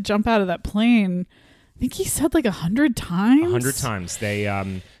had to jump out of that plane. I think he said like 100 times. 100 times. They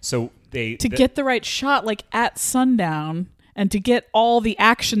get the right shot, like at sundown, and to get all the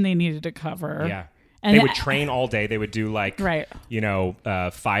action they needed to cover. Yeah. And they would train all day. They would do like, 5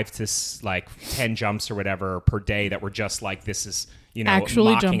 to 10 jumps or whatever per day that were just like, this is,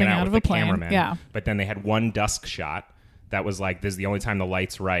 actually mocking jumping it out with of the a plane. cameraman. Yeah. But then they had one dusk shot that was like, this is the only time the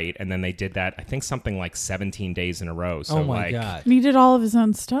light's right. And then they did that, I think something like 17 days in a row. So oh my like, God. And he did all of his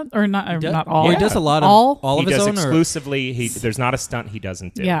own stuff, or not all. Yeah, he does a lot of all of he his does own. Exclusively. There's not a stunt he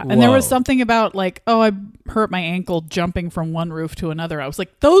doesn't do. Yeah, and there was something about like, oh, I hurt my ankle jumping from one roof to another. I was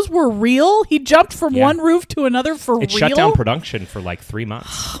like, those were real? He jumped from one roof to another for real? It shut down production for like 3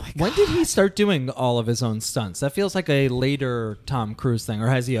 months. When did he start doing all of his own stunts? That feels like a later Tom Cruise thing, or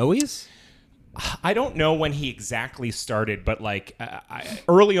has he always? I don't know when he exactly started, but like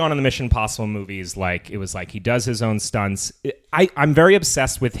early on in the Mission Impossible movies, like it was like he does his own stunts. I'm very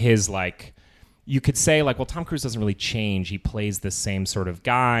obsessed with his like. You could say like, well, Tom Cruise doesn't really change. He plays the same sort of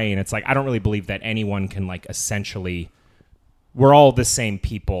guy, and it's like I don't really believe that anyone can like essentially. We're all the same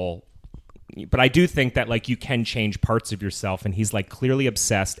people, but I do think that like you can change parts of yourself, and he's like clearly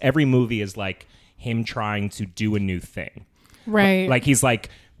obsessed. Every movie is like him trying to do a new thing, right? Like he's like.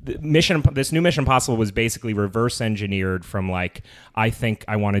 This new Mission Impossible was basically reverse engineered from like, I think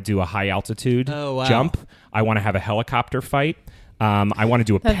I want to do a high altitude jump. I want to have a helicopter fight. I want to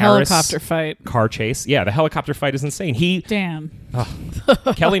do a Paris helicopter fight car chase. Yeah, the helicopter fight is insane. Dan.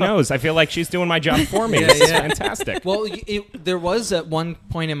 Kelly knows. I feel like she's doing my job for me. This is fantastic. Well, there was at one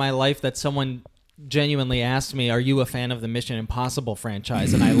point in my life that someone genuinely asked me, "Are you a fan of the Mission Impossible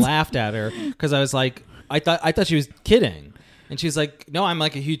franchise?" And I laughed at her because I was like, I thought she was kidding. And she's like, no, I'm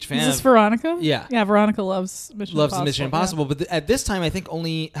like a huge fan. Is this Veronica? Yeah. Yeah, Veronica loves Mission Impossible. The Mission Impossible. Yeah. But at this time, I think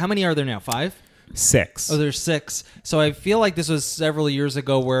only, how many are there now? 5? 6. Oh, there's 6. So I feel like this was several years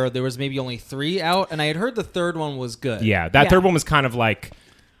ago where there was maybe only 3 out. And I had heard the third one was good. Yeah, that third one was kind of like,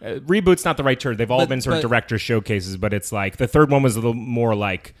 reboot's not the right term. They've all been sort of director showcases, but it's like, the third one was a little more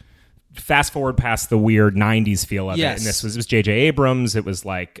like, fast forward past the weird 90s feel of it. And it was J.J. Abrams. It was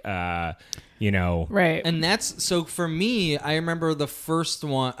like... right. And that's so for me, I remember the first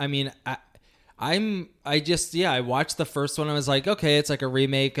one. I mean, I watched the first one. I was like, okay, it's like a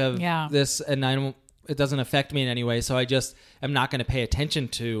remake of this, and it doesn't affect me in any way. So I just am not going to pay attention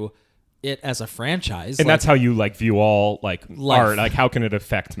to it as a franchise. And that's how you like view all like life. Art. Like, how can it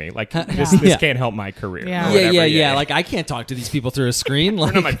affect me? Like this can't help my career. Yeah. Like I can't talk to these people through a screen.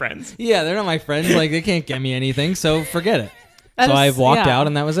 Like, they're not my friends. Yeah, they're not my friends. Like they can't get me anything. So forget it. So I've walked out,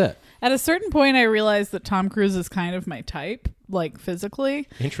 and that was it. At a certain point, I realized that Tom Cruise is kind of my type, like physically,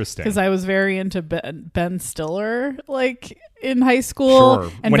 Interesting. because I was very into Ben Stiller, like in high school.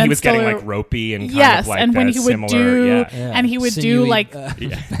 Sure. And When Ben he was Stiller, getting like ropey and kind yes, of like and when he would similar, do, yeah. and he would do Sinewy, like,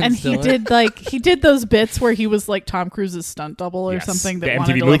 and he Stiller. did like he did those bits where he was like Tom Cruise's stunt double or Yes. something The that MTV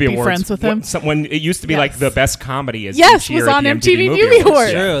wanted to Movie like be Awards, friends with him. When it used to be like Yes. the best comedy is Yes, each year was at on the MTV Movie Awards.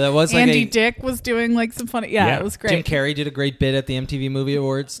 Awards. True. That was like Andy a, Dick was doing like some funny. Yeah, Yeah. it was Jim great. Carrey did a great bit at the MTV Movie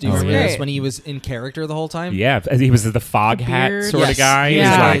Awards. Do you Oh, remember yeah. this when he was in character the whole time? Yeah, he was the fog The hat beard. sort of Yes. guy. He He was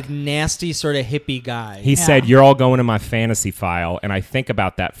was Yeah. like like, a nasty sort of hippie guy. he Yeah. said, "You're all going to my fantasy file," and I think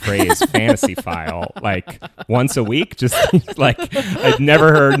about that phrase, "fantasy file," like once a week. Just like I'd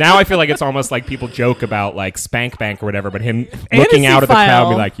never heard. Now I feel like it's almost like people joke about like Spank Bank or whatever, but him looking out of the crowd,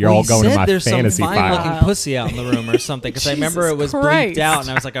 and be like, "You're Well, all he going to said my there's fantasy some file." fine-looking pussy out in the room or something. Because I remember it was Jesus bleeped Christ. out,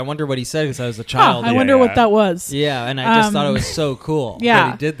 and I was like, I wonder what he said because I was a Huh, child. I Yeah, wonder yeah. what that was. Yeah, and I just thought it was so cool Yeah.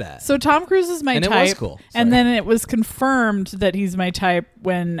 that he did that. So Tom Cruise is my And it type. was cool. And Sorry. then it was confirmed that he's my type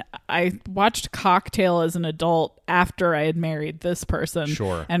when I watched Cocktail as an adult after I had married this person.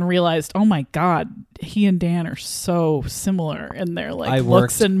 Sure. And realized, oh my God, he and Dan are so similar in their like I looks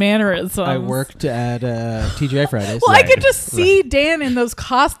worked- and mannerisms. I worked at TGI Fridays. Well, I could Right. just see Dan in those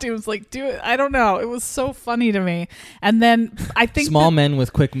costumes, like do it. I don't know. It was so funny to me. And then I think Small men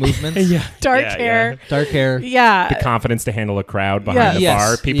with quick movements. dark Yeah, hair. Dark hair. Yeah. The confidence to handle a crowd behind the Yes.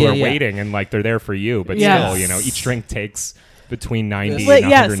 bar. People Yeah, are yeah. waiting and like they're there for you, but Yes. still, you know, each drink takes between 90 Like, and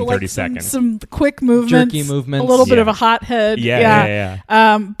yeah, 130 so like seconds. some quick movements, Jerky movements. a little bit Yeah. of a hot head. Yeah.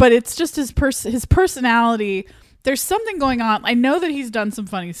 But it's just his personality. There's something going on. I know that he's done some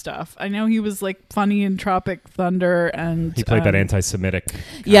funny stuff. I know he was like funny in Tropic Thunder, and He played that anti-Semitic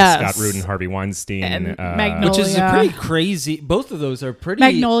yes. Scott Rudin, Harvey Weinstein, And Magnolia. Which is a Magnolia. pretty crazy. Both of those are pretty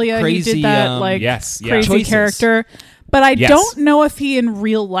Magnolia. crazy. He did that like yes, yeah. crazy Choices. character. But I Yes. don't know if he in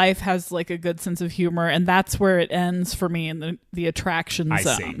real life has like a good sense of humor, and that's where it ends for me in the attraction I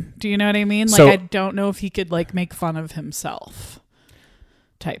zone. see. Do you know what I mean? Like So- I don't know if he could like make fun of himself.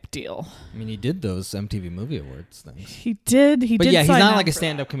 Type deal. I mean, he did those MTV Movie Awards things. He did. He But did. yeah, he's sign not up like a for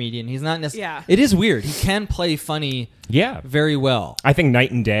stand-up comedian. He's not necessarily. Yeah. It is weird. He can play funny Yeah. very well. I think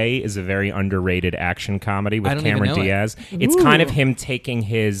Night and Day is a very underrated action comedy I with don't even Cameron know it. Diaz. It's kind of Ooh. him taking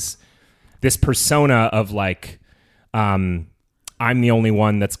this persona of like, I'm the only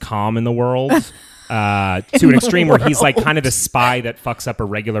one that's calm in the world. To an extreme where he's like kind of the spy that fucks up a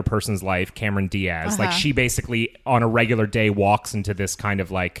regular person's life, Cameron Diaz. Like she basically on a regular day walks into this kind of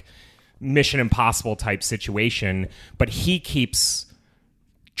like Mission Impossible type situation, but he keeps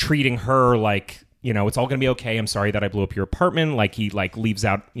treating her like, you know, it's all gonna be okay. I'm sorry that I blew up your apartment. Like he like leaves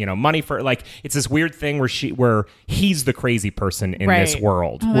out, you know, money for like it's this weird thing where he's the crazy person in this Right.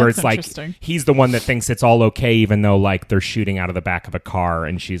 world. Oh, where that's it's like interesting. he's the one that thinks it's all okay, even though like they're shooting out of the back of a car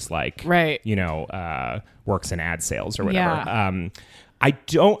and she's like, Right. you know, works in ad sales or whatever. Yeah.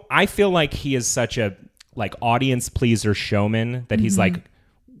 I feel like he is such a like audience pleaser showman that he's Mm-hmm. like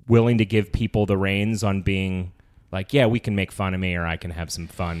willing to give people the reins on being like, yeah, we can make fun of me or I can have some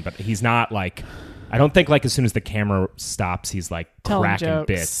fun, but he's not like, I don't think like as soon as the camera stops, he's like Telling cracking jokes.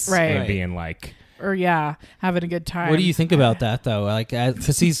 bits Right. and Right. being like, or having a good time. What do you think about that though? Like,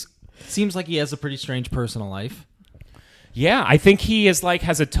 because seems like he has a pretty strange personal life. yeah, I think he is like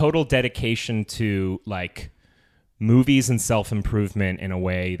has a total dedication to like movies and self-improvement in a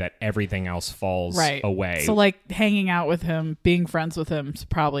way that everything else falls right away. So like hanging out with him, being friends with him is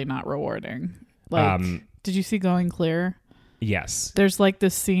probably not rewarding. Like, did you see Going Clear? Yes. There's like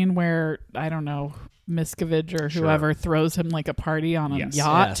this scene where I don't know Miscavige or Sure. whoever throws him like a party on a Yes.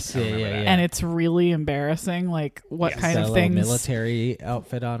 yacht. Yes. I Yeah, remember yeah, that. yeah. And it's really embarrassing. Like what Yes. kind Got of a little things? military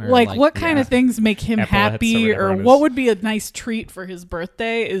outfit on, or Like what kind yeah. of things make him Epaulets or happy, whatever or it is. what would be a nice treat for his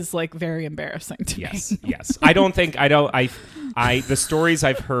birthday is like very embarrassing to Yes, me. yes. The stories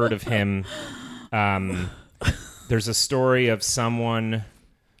I've heard of him, there's a story of someone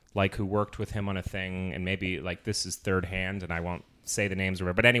like who worked with him on a thing, and maybe like this is third hand, and I won't say the names or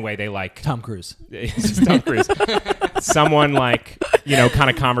whatever, but anyway, they like Tom Cruise. it's just Tom Cruise. Someone like, you know, kind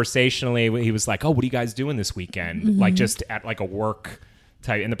of conversationally, he was like, "Oh, what are you guys doing this weekend?" Like just at like a work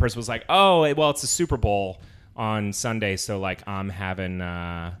type, and the person was like, "Oh, well, it's a Super Bowl on Sunday, so like I'm having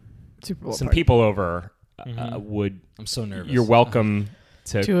Super Bowl some party. people over. Would I'm so nervous. you're welcome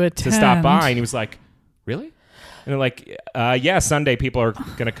to stop attend. by?" And he was like, "Really?" And they're like, "Yeah, Sunday people are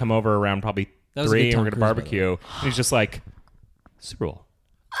gonna come over around probably That was a 3, good and we're Tom gonna Cruise, by the barbecue." And he's just like, "Super Bowl.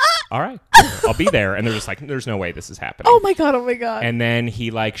 All right, cool. I'll be there." And they're just like, "There's no way this is happening." Oh my god! Oh my god! And then he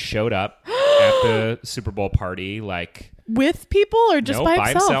like showed up at the Super Bowl party, like with people or just No, by by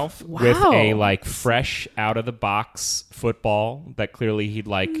himself? with Wow. a like fresh out of the box football that clearly he'd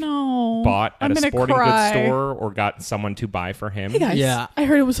like No. bought at I'm a gonna sporting cry. goods store or got someone to buy for him. Hey guys, Yeah. I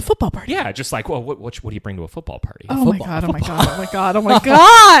heard it was a football party. Yeah, just like, well, what do you bring to a football party? Oh my Football. god! Oh my god! Oh my god! Oh my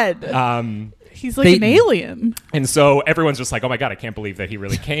god! He's like an They- alien. And so everyone's just like, oh my god, I can't believe that he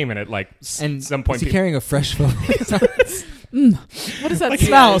really came. And at like And some point, is he people- carrying a fresh football? What does that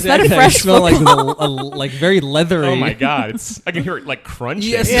smell? Is that a Yeah, fresh it smell football? like like very leathery. oh my god, I can hear it like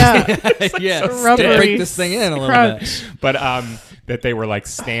crunching. Yes. Yeah. yeah. so rubbery. Break this thing in a little Crunch. bit. But that they were like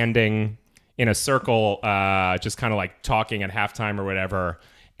standing in a circle, just kind of like talking at halftime or whatever,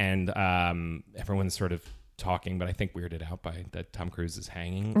 and everyone's sort of talking, but I think weirded out by that Tom Cruise is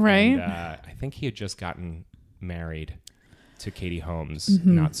hanging. Right. And, I think he had just gotten married to Katie Holmes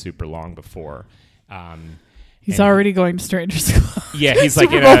Mm-hmm. not super long before. He's And- already going to Strangers Club. Yeah, he's like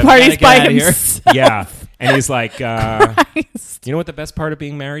Super in Bowl a parties get by outta here. himself. yeah, and he's like, Christ. you know what the best part of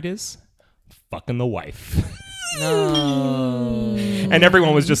being married is? Fucking the wife. No. And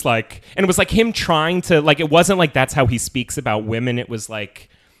everyone was just like, and it was like him trying to, like, it wasn't like that's how he speaks about women. It was like,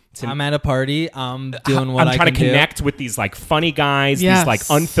 I'm at a party. I'm doing what I'm I trying can to connect with these like funny guys, Yes. these like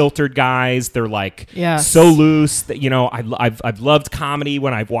unfiltered guys. They're like Yes. so loose that, you know, I've loved comedy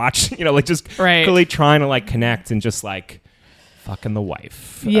when I've watched, you know, like just Right. really trying to like connect and just like fucking the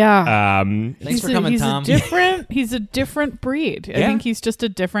wife. Yeah. Thanks for coming, Tom. He's a different breed. I Yeah. think he's just a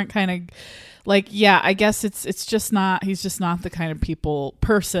different kind of like, yeah, I guess it's just not, he's just not the kind of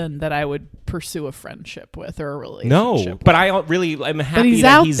person that I would pursue a friendship with or a relationship No, with. but I'm happy he's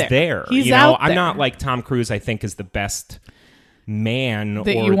that out he's there. there. He's you know, out I'm there. not like Tom Cruise. I think is the best man.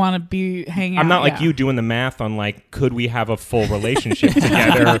 that or you want to be hanging out. I'm not like yeah. you doing the math on like, could we have a full relationship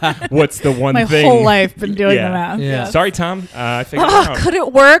together? What's the one My thing? whole life been doing Yeah. the math. Yeah. Yes. Sorry, Tom. I figured it Ugh, out. could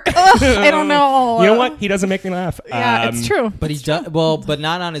it work? Ugh, I don't know. You know what? He doesn't make me laugh. Yeah, it's true. But he does well, but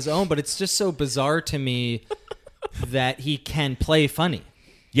not on his own. But it's just so bizarre to me that he can play funny.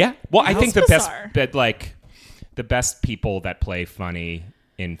 Yeah. Well, I How's think the bizarre? the best people that play funny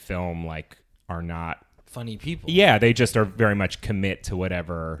in film like are not. Funny people. Yeah, they just are very much commit to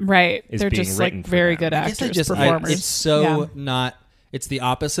whatever. Right. is They're being just written like for very them. good I guess actors, performers. it's so Yeah. not. It's the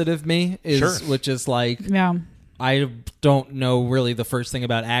opposite of me. Sure. Which is like Yeah. I don't know really the first thing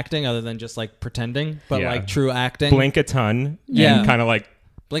about acting other than just like pretending, but Yeah. like true acting. Blink a ton. Yeah. And kind of like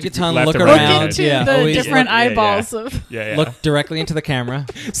Blink a ton, left look and Look right. around, into yeah, the always different look- yeah, yeah. eyeballs of. yeah. look directly into the camera.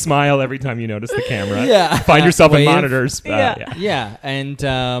 Smile every time you notice the camera. Yeah. Find yourself in Wave. monitors. Yeah. Yeah, and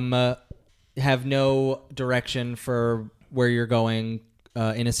have no direction for where you're going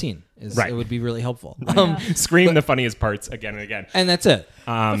in a scene. Right. It would be really helpful. Scream the funniest parts again and again. And that's it.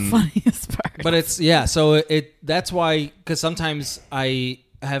 The funniest part. But it's so it that's why, because sometimes I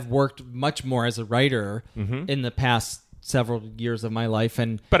have worked much more as a writer in the past several years of my life,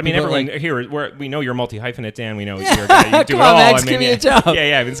 and But I mean, people everyone like, here, we know you're multi-hyphenate, Dan. We know you're a guy. You do Come it on, all. Max, I mean, give me yeah. a job.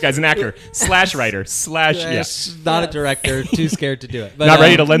 Yeah, this guy's an actor slash writer slash. Yeah. not a director, too scared to do it. But, Not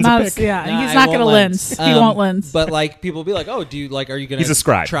ready to lens a Not, pick. yeah, Nah, he's I not won't going to lens. He won't lens. But like people be like, "Oh, do you like? Are you gonna?" He's a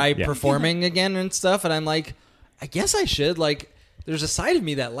scribe. Try Yeah. performing again and stuff, and I'm like, I guess I should. Like, there's a side of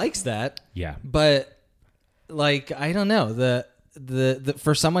me that likes that. Yeah. But like, I don't know the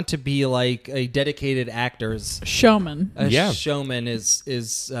for someone to be like a dedicated actor's Showman. a Yeah. showman is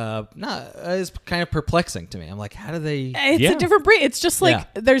kind of perplexing to me. I'm like, how do they It's Yeah. a different breed. It's just like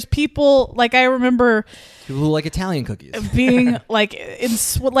Yeah. there's people like I remember people who like Italian cookies? being like being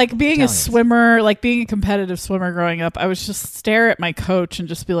a Italians. swimmer, like being a competitive swimmer growing up. I was just stare at my coach and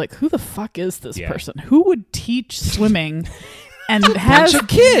just be like, "Who the fuck is this Yeah. person? Who would teach swimming?" And has of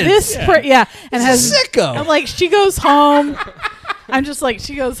kids. this, and has sicko. I'm like, she goes home. I'm just like,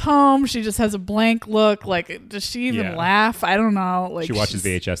 she goes home. She just has a blank look. Like, does she even Yeah. laugh? I don't know. Like, She watches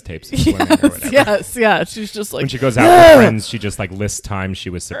she's- VHS tapes of swimming or whatever. Yes, yeah. She's just like When she goes out with friends, she just like lists times she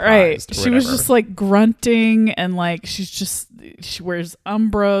was right. surprised. or She was whatever. just like grunting and like she wears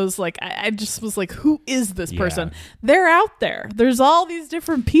Umbros. Like I just was like, who is this Yeah. person? They're out there. There's all these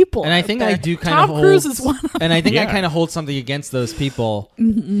different people. And I out think there. I do kind Tom of Cruise hold, is one of and I think I Yeah. kind of hold something against those people,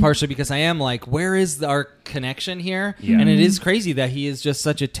 partially because I am like, where is our connection here? Yeah. And it is crazy that he is just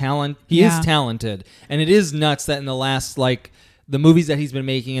such a talent. He Yeah. is talented, and it is nuts that in the last the movies that he's been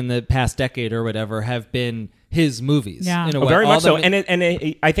making in the past decade or whatever have been his movies. Yeah. in a Oh, way. very All much so. them- And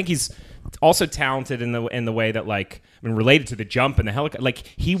I think he's also talented in the way that like related to the jump and the helicopter. Like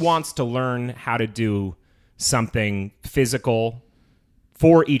he wants to learn how to do something physical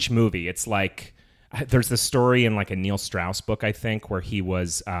for each movie. It's like there's this story in like a Neil Strauss book, I think, where he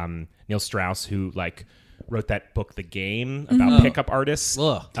was Neil Strauss who like wrote that book, The Game, about pickup artists.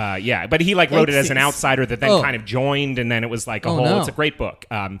 Ugh. Yeah, but he like wrote it as an Yikesies. outsider that then kind of joined, and then it was like a whole. no. It's a great book.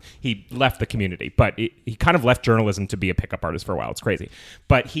 He left the community, but he kind of left journalism to be a pickup artist for a while. It's crazy.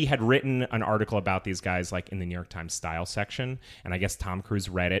 But he had written an article about these guys like in the New York Times style section, and I guess Tom Cruise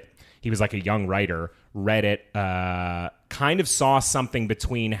read it. He was like a young writer, read it, kind of saw something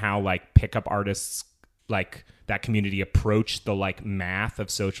between how like pickup artists like that community approached the like math of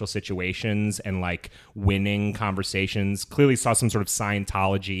social situations and like winning conversations. Clearly saw some sort of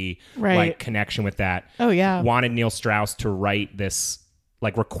Scientology like connection with that. Oh, yeah. Wanted Neil Strauss to write this,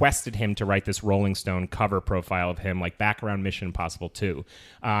 like requested him to write this Rolling Stone cover profile of him, like back around Mission Impossible 2.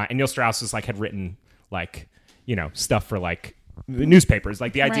 And Neil Strauss was like, had written like, you know, stuff for like the newspapers,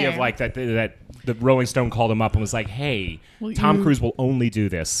 like the idea of like that the Rolling Stone called him up and was like, hey, Tom Cruise will only do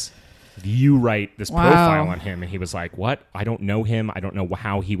this if you write this profile on him. And he was like, what? I don't know him. I don't know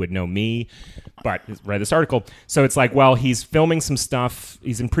how he would know me, but read this article. So it's like, well, he's filming some stuff.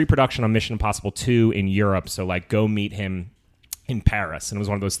 He's in pre-production on Mission Impossible 2 in Europe. So like go meet him in Paris. And it was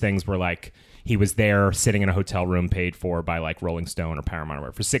one of those things where like he was there sitting in a hotel room paid for by like Rolling Stone or Paramount or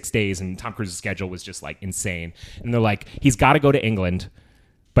whatever for 6 days, and Tom Cruise's schedule was just like insane. And they're like, he's got to go to England,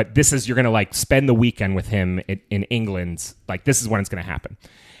 but this is, you're going to like spend the weekend with him in England. Like this is when it's going to happen.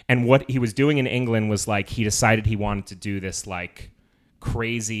 And what he was doing in England was like, he decided he wanted to do this like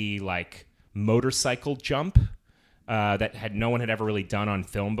crazy like motorcycle jump that no one had ever really done on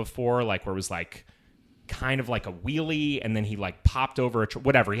film before, like where it was like kind of like a wheelie, and then he like popped over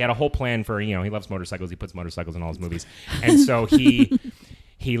whatever. He had a whole plan for, you know, he loves motorcycles. He puts motorcycles in all his movies. And so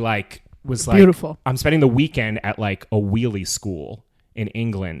he like was like, beautiful. I'm spending the weekend at like a wheelie school in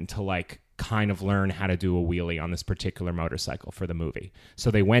England to like kind of learn how to do a wheelie on this particular motorcycle for the movie. So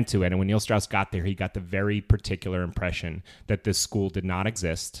they went to it, and when Neil Strauss got there, he got the very particular impression that this school did not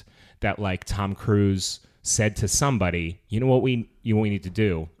exist, that like Tom Cruise said to somebody, you know what we need to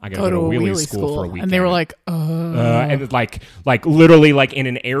do? I got to go to a wheelie school for a weekend. And they were like, and like literally like in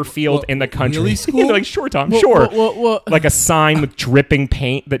an airfield in the country. Wheelie school? Like, sure, Tom, sure. What? Like a sign with dripping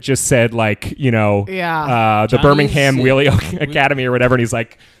paint that just said like, you know, the Johnny's Birmingham Wheelie Academy or whatever. And he's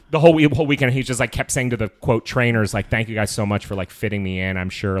like, the whole weekend, he just like kept saying to the quote trainers, like, thank you guys so much for like fitting me in. I'm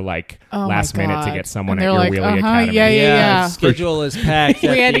sure like last minute to get someone at your like, Wheelie Academy. Yeah. Schedule is packed. We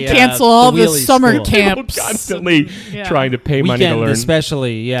had to at cancel all the wheelie summer school. camps. People constantly trying to pay money to Weekend learn.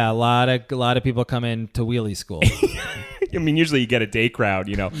 especially, yeah. A lot of people come in to wheelie school. I mean, usually you get a day crowd,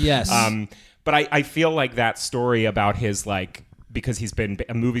 you know. Yes. But I feel like that story about his like, because he's been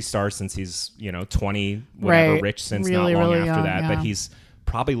a movie star since he's, you know, 20, whatever, Right. rich since Really, not long really after young, that. yeah. But he's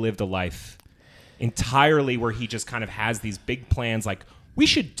probably lived a life entirely where he just kind of has these big plans, like we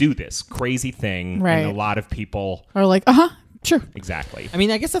should do this crazy thing, Right. and a lot of people Or like, sure. exactly. I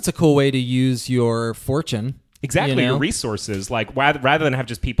mean, I guess that's a cool way to use your fortune. Exactly, you know? your resources. Like rather than have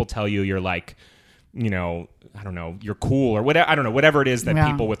just people tell you you're like, you know, I don't know, you're cool or whatever. I don't know, whatever it is that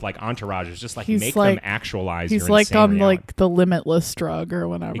people with like entourages just like He's make like- them actualize. He's your like insane on reality. like the limitless drug or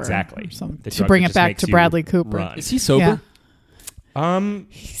whatever. Exactly. Or something. The To drug bring that it just back makes to you Bradley Cooper. run. Is he sober?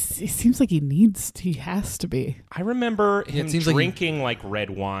 He seems like he has to be. I remember him seems like he- drinking like red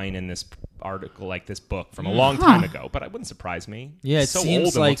wine in this article, like this book from a long time ago, but it wouldn't surprise me. Yeah, He's it so seems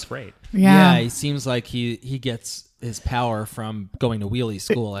old and like- looks great. Yeah. He seems like he gets his power from going to wheelie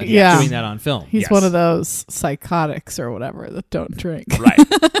school and Yeah. doing that on film. He's Yes. one of those psychotics or whatever that don't drink. Right.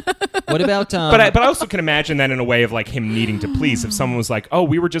 What about But I also can imagine that in a way of like him needing to please. If someone was like, "Oh,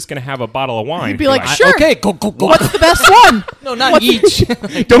 we were just going to have a bottle of wine," He'd be like, you're "Sure. Okay, go. What's the best one? No, not each.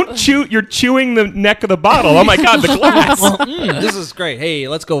 Don't chew. You're chewing the neck of the bottle. Oh my god, the glass." This is great. Hey,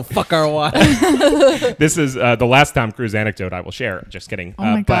 let's go fuck our wife. This is the last Tom Cruise anecdote I will share. Just kidding. Oh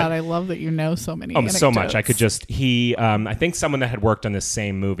my but- god, I love that you know so many. so much. I anecdotes. could just I think someone that had worked on this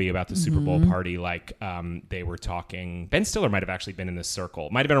same movie about the Super Bowl party, like they were talking. Ben Stiller might have actually been in this circle.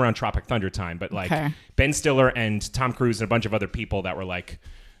 Might have been around Tropic Thunder time, but like Okay. Ben Stiller and Tom Cruise and a bunch of other people that were like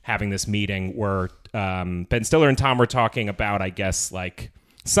having this meeting were Ben Stiller and Tom were talking about, I guess, like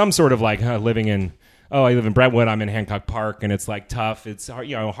some sort of like living in. Oh, I live in Brentwood. I'm in Hancock Park, and it's like tough. It's hard,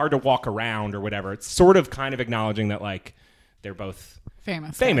 hard to walk around or whatever. It's sort of kind of acknowledging that like they're both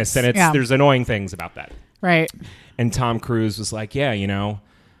famous, and it's yeah. there's annoying things about that. Right. And Tom Cruise was like, yeah,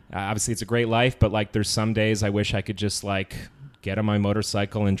 obviously it's a great life, but like there's some days I wish I could just like get on my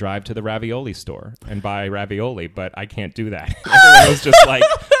motorcycle and drive to the ravioli store and buy ravioli, but I can't do that. I was just like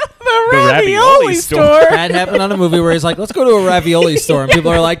the ravioli store. That happened on a movie where he's like, let's go to a ravioli store. And people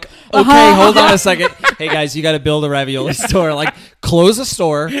are like, okay, hold on a second. Hey, guys, you got to build a ravioli store. Like, close a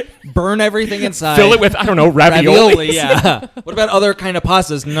store, burn everything inside, Fill it with, I don't know, ravioli. yeah. What about other kind of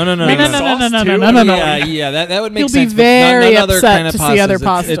pastas? No. No. Yeah. That would make He'll be sense. but very none other upset kind of to see pastas. other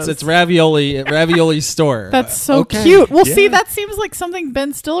pastas. It's ravioli store. That's so Okay. cute. Well, see, Yeah. that seems like something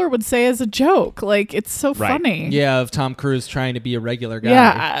Ben Stiller would say as a joke. Like, it's so Right. funny. Yeah, of Tom Cruise trying to be a regular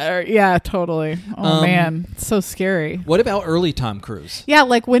guy. Yeah, totally. Oh man, it's so scary. What about early Tom Cruise? Yeah,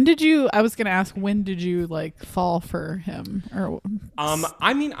 like I was gonna ask, when did you like fall for him? Or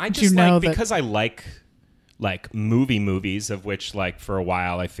I mean, I you just know like, that- because I like movies, of which, like, for a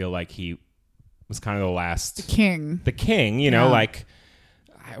while I feel like he was kind of the last King. the king, you know, Yeah. like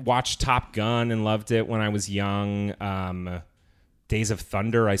I watched Top Gun and loved it when I was young. Days of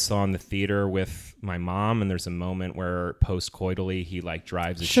Thunder I saw in the theater with my mom, and there's a moment where post-coitally he like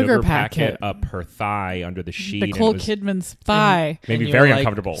drives a Sugar sugar packet. packet up her thigh under the sheet. Nicole and it was Kidman's thigh. made me And very you're like-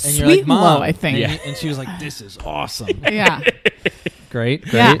 uncomfortable. And you're Sweet like, Mom, low, I think. Yeah. And she was like, "This is awesome." Yeah.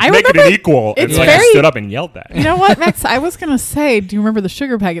 Great. Yeah, I Make it remember. an equal. And it's so I very- stood up and yelled that. You know what, Max? I was gonna say, do you remember the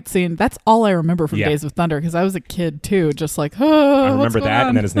sugar packet scene? That's all I remember from Yeah. Days of Thunder because I was a kid too, just like, oh, I what's remember going that, on?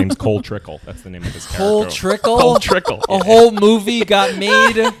 and then his name's Cole Trickle. That's the name of his character. Cole Trickle. Cole Trickle. A whole movie got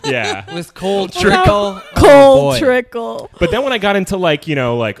made Yeah. with Cole Trickle. Cold Oh, boy. Trickle. But then when I got into like, you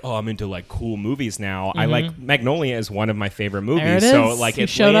know, like, oh, I'm into like cool movies now. I like Magnolia is one of my favorite movies. There it So is. like He it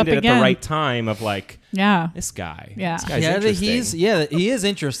showed up landed at again. the right time of like Yeah. this guy. Yeah. This guy's Yeah, interesting. he is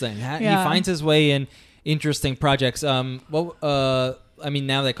interesting. He Yeah. finds his way in interesting projects. I mean,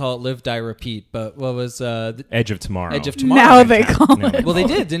 now they call it Live, Die, Repeat. But what was the Edge of Tomorrow. Edge of Tomorrow? Now they Fantastic. call No, it. Well, they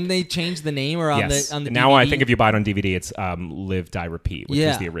did, didn't they? Change the name or on yes. the Now DVD? I think if you buy it on DVD, it's Live, Die, Repeat, which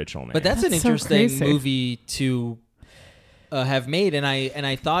is the original name. But that's an That's so interesting crazy. movie to have made, and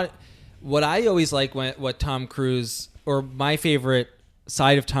I thought what I always like what Tom Cruise, or my favorite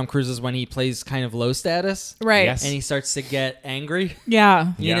side of Tom Cruise, is when he plays kind of low status, Right. Yes. and he starts to get angry,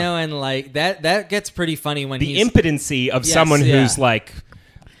 Yeah. you Yeah. know, and like that gets pretty funny when the he's impotency of Yes, someone yeah. who's like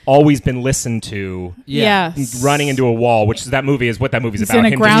always been listened to. yeah. Yes. Running into a wall, which is that movie is what that movie's He's about. in a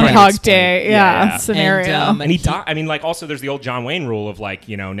him just trying to Groundhog explain- Day, yeah, scenario. And, And he He- died. I mean, like, also there's the old John Wayne rule of like,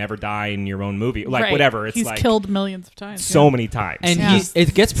 you know, never die in your own movie, like Right. whatever. It's He's like killed millions of times. so yeah. many times. And Yeah.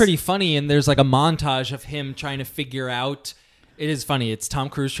 it gets pretty funny, and there's like a montage of him trying to figure out. It is funny. It's Tom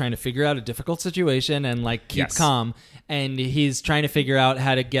Cruise trying to figure out a difficult situation and like keep Yes. calm, and he's trying to figure out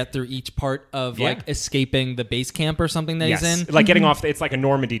how to get through each part of Yeah. like escaping the base camp or something that yes, he's in. like getting off. It's like a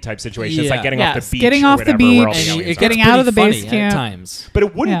Normandy type situation. It's like Yeah. getting Yes, off the beach, getting or off the whatever, beach, where all the and aliens it are. getting gets out of the pretty base funny camp. at times. But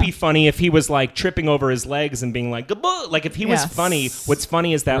it wouldn't Yeah. be funny if he was like tripping over his legs and being like, "Gah-bah." Like if he was Yes. funny. What's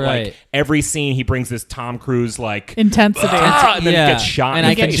funny is that Right. like every scene he brings this Tom Cruise like Intensity. and then Yeah. he gets shot And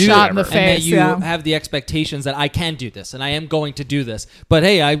in I the can face do or shot in the whatever. And that face, you yeah. have the expectations that I can do this and I am going to do this. But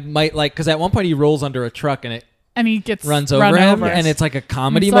hey, I might like, because at one point he rolls under a truck and it And he gets runs run over him, over. and it's like a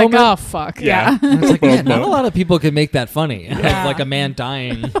comedy It's moment. like, oh fuck, Yeah. yeah. And it's like, man, not a lot of people could make that funny. Yeah. Of like a man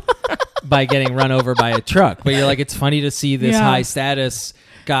dying by getting run over by a truck. But you're like, it's funny to see this Yeah. high status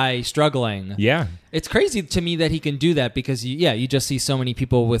guy struggling. Yeah. It's crazy to me that he can do that because you just see so many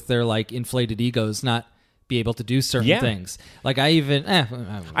people with their like inflated egos not be able to do certain Yeah. things. Like I even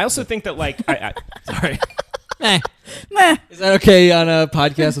I also think that like sorry. Meh. Is that okay on a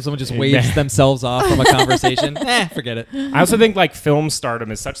podcast if someone just waves Nah. themselves off from a conversation? Forget it. I also think like film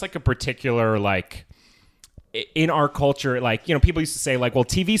stardom is such like a particular like in our culture, like, you know, people used to say like, well,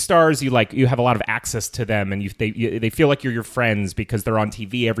 TV stars, you have a lot of access to them, and they feel like you're your friends because they're on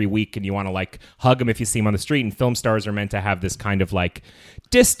TV every week, and you want to like hug them if you see them on the street. And film stars are meant to have this kind of like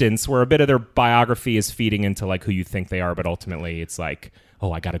distance where a bit of their biography is feeding into like who you think they are, but ultimately it's like,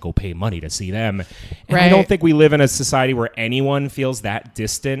 oh, I got to go pay money to see them. And I Right. don't think we live in a society where anyone feels that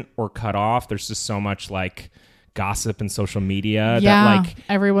distant or cut off. There's just so much like gossip and social media Yeah, that like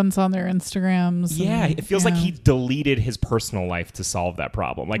everyone's on their Instagrams. yeah, and- it feels like yeah. he deleted his personal life to solve that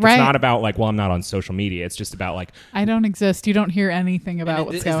problem. Like Right. it's not about like, well, I'm not on social media. It's just about like I don't exist. You don't hear anything about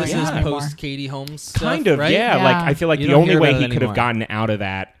what's Is going this on his anymore. post Katie Holmes stuff, kind of right? yeah, Yeah. like I feel like You the don't only hear way about he it could have anymore. gotten out of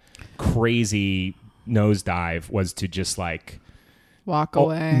that crazy nosedive was to just like Walk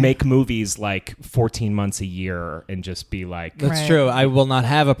away. make movies like 14 months a year and just be like That's Right. true. I will not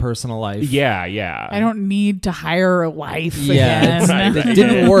have a personal life. yeah. I don't need to hire a wife Yeah, again. Right. it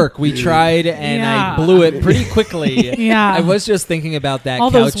didn't work. We tried, and Yeah. I blew it pretty quickly. Yeah. I was just thinking about that.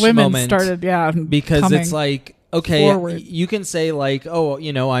 All couch those women moment started, because coming. it's like, okay, forward. you can say like, oh,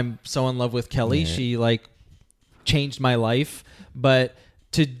 you know, I'm so in love with Kelly. She like changed my life, but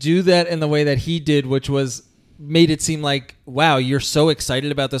to do that in the way that he did, which was made it seem like, wow, you're so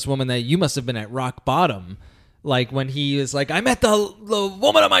excited about this woman that you must have been at rock bottom. Like when he was like, I met the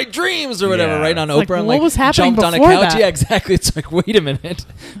woman of my dreams or whatever, Yeah. right on It's like, Oprah. And what like was happening jumped on a before couch. that? Yeah, exactly. It's like, wait a minute.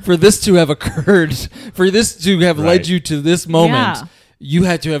 For this to have occurred, for this to have led Right. you to this moment, Yeah. you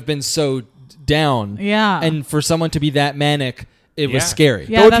had to have been so down. Yeah. And for someone to be that manic, it was Yeah. scary.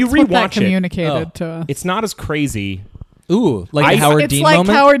 Yeah, Though if that's you what that rewatch it- communicated Oh. to us. It's not as crazy. Ooh, like I- the Howard It's Dean like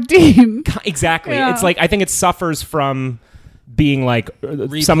moment. Howard Dean. Exactly. Yeah. It's like I think it suffers from being like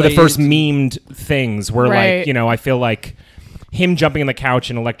some of the Replayed. first memed things where Right. like, you know, I feel like him jumping on the couch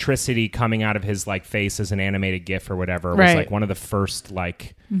and electricity coming out of his like face as an animated gif or whatever was Right. like one of the first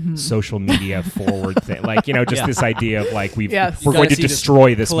like social media forward thing. Like, you know, just Yeah. this idea of like Yes. we're You going gotta to see this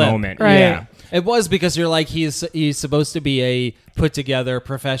destroy this clip. moment. Right. Yeah. It was because you're like he's supposed to be a put together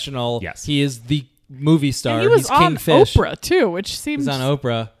professional. Yes. He is the movie star. And he was He's on Kingfish. Oprah too, which seems He's on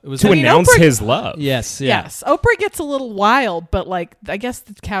Oprah. It was To like- announce Oprah- his love. Yes, yeah. Yes, Oprah gets a little wild, but like I guess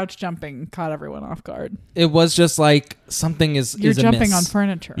the couch jumping caught everyone off guard. It was just like something is You're jumping amiss. on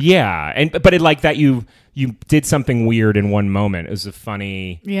furniture. Yeah, and but it like that you did something weird in one moment. It was a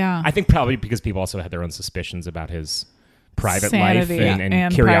funny. Yeah. I think probably because people also had their own suspicions about his private Sanity life and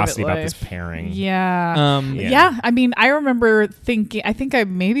and curiosity private about this life. pairing. Yeah. Yeah. Yeah. I mean, I remember thinking. I think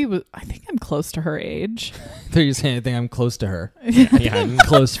I'm close to her age. They're you saying anything? I'm close to her. Yeah. I'm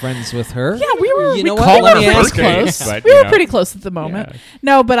close friends with her. Yeah, we were. You know we what? call Let her me pretty ask you. birthdays, close. but, We you were know. pretty close at the moment. Yeah.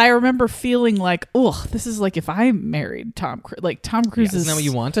 No, but I remember feeling like, oh, this is like if I married Tom Cruise. Like Tom Cruise Isn't is that what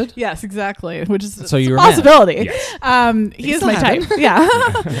you wanted? Yes, exactly. Which is So it's you a were mad. possibility. Yes. He is still my have type.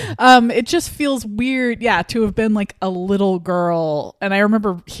 Yeah. It just feels weird, yeah, to have been like a little girl. And I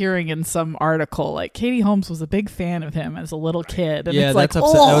remember hearing in some article like Katie Holmes was a big fan of him as a little kid. And Yeah, it's like, that's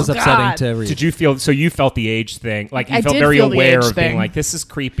upset. That was oh, upsetting God. to read. Did you feel so? You felt the age thing, like you I felt did very feel the aware age of being thing. like, this is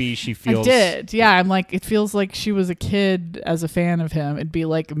creepy. She feels. I did. Yeah, I'm like, it feels like she was a kid as a fan of him. It'd be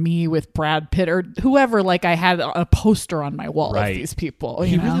like me with Brad Pitt or whoever. Like I had a poster on my wall Right. of these people.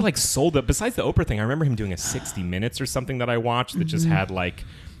 He you know? really like sold it. Besides the Oprah thing, I remember him doing a 60 Minutes or something that I watched that just had like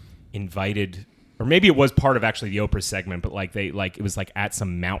invited, or maybe it was part of actually the Oprah segment, but like they like it was like at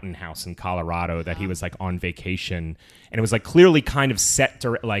some mountain house in Colorado that he was like on vacation, and it was like clearly kind of set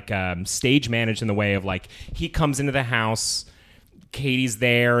to like stage managed in the way of like he comes into the house. Katie's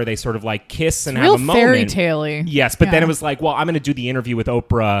there. They sort of like kiss and real have a moment. fairy tale-y. Yes, but then Yeah. it was like, well, I'm going to do the interview with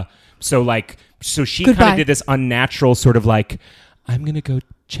Oprah. So she Goodbye. kind of did this unnatural sort of like, I'm going to go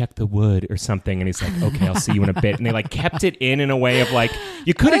check the wood or something. And he's like, okay, I'll see you in a bit. And they like kept it in a way of like,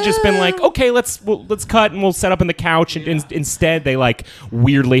 you could have just been like, okay, let's cut and we'll set up on the couch. And instead they like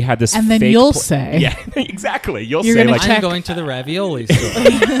weirdly had this And then fake you'll say. yeah, exactly. You'll You're say gonna like, check- I'm going to the ravioli store.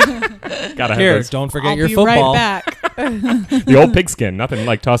 gotta have Here, those, don't forget I'll your be football. right back. the old pigskin, nothing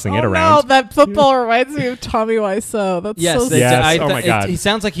like tossing it Oh, around. no, that football reminds me of Tommy Wiseau. That's Yes, so they- Yes, I- oh my God. He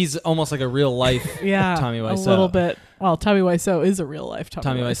sounds like he's almost like a real life yeah, Tommy Wiseau. a little bit. Well, Tommy Wiseau is a real life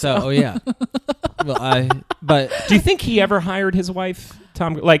Tommy Wiseau. Oh yeah. But Do you think he ever hired his wife,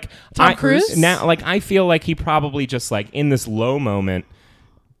 Tom? Like Tom Cruise? Now, like I feel like he probably just like in this low moment,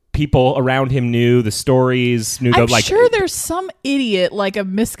 people around him knew the stories, knew I'm the like. sure there's some idiot like a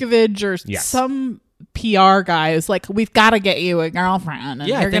Miscavige or Yes. some PR guy who's like, we've got to get you a girlfriend, and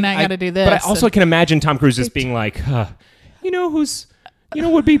Yeah, I you're think gonna got to do this. But I also and- can imagine Tom Cruise just being like,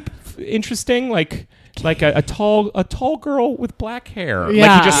 would be interesting, like a tall girl with black hair. Like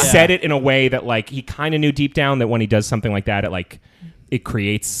Yeah. he just Yeah. said it in a way that like he kind of knew deep down that when he does something like that, it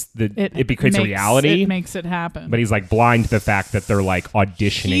creates a reality. It makes it happen. But he's like blind to the fact that they're like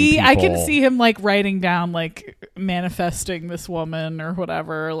auditioning people. I can see him like writing down like manifesting this woman or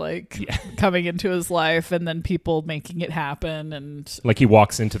whatever, like coming into his life, and then people making it happen. And Like he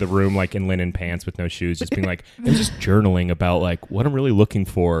walks into the room like in linen pants with no shoes, just being like, I'm just journaling about like what I'm really looking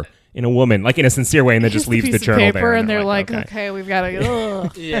for in a woman, like in a sincere way, and then just here's leaves piece the of journal paper, there. and they're like, okay. okay, we've got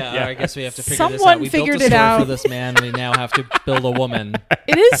to. yeah, I guess we have to figure this out. Someone We figured built a it store out. for this man. We now have to build a woman.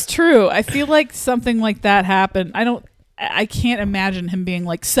 It is true. I feel like something like that happened. I can't imagine him being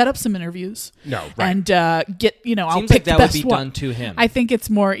like, set up some interviews. No, right. And get, I'll Seems pick like that the would best be one. done to him. I think it's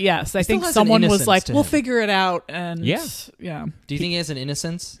more, yes. I still think has an someone was innocence like, to we'll him. figure it out. And Yeah. yeah. Do you think he has an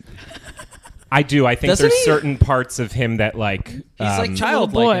innocence? I do. I think Doesn't there's he? certain parts of him that like He's like Oh,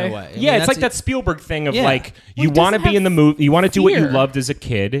 childlike in boy. a way. I yeah, mean, it's like that Spielberg thing of Yeah. like Well, you he want to doesn't be have in the movie, you want to do what you fear. loved as a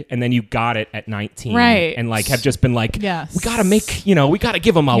kid, and then you got it at 19, Right. And like have just been like, Yes. we got to make, we got to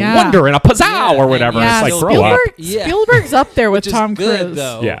give him a Yeah. wonder and a pizzazz Yeah, or whatever. and Yeah, It's like still grow up. Yeah. Spielberg's up there with Which is Tom good, Cruise.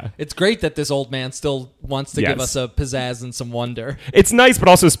 though. Yeah. It's great that this old man still wants to give Yes. us a pizzazz and some wonder. It's nice, but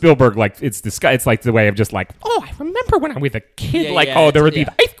also Spielberg, like it's like the way of just like, oh, I remember when I was a kid, Yeah, like yeah, oh, there were yeah.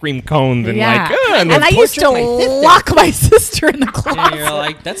 these ice cream cones and Yeah. like, and I used to lock my sister in the closet. And you're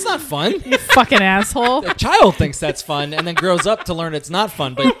like, that's not fun. You fucking asshole. A child thinks that's fun and then grows up to learn it's not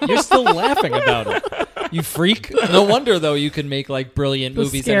fun, but you're still laughing about it. You freak. No wonder, though, you can make like brilliant The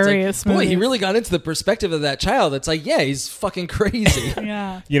movies. And it's scariest like, boy, he movies. really got into the perspective of that child. It's like, yeah, he's fucking crazy.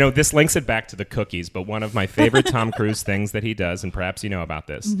 Yeah. You know, this links it back to the cookies, but one of my favorite Tom Cruise things that he does, and perhaps you know about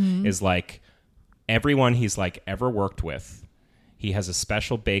this, is like everyone he's like ever worked with, he has a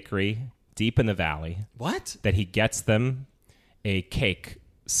special bakery deep in the valley What? that he gets them a cake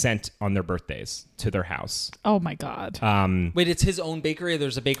sent on their birthdays to their house. Oh my God. Wait, it's his own bakery? Or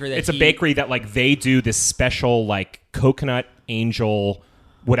there's a bakery that It's a bakery that like they do this special like coconut angel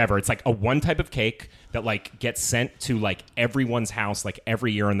whatever. It's like a one type of cake that like gets sent to like everyone's house like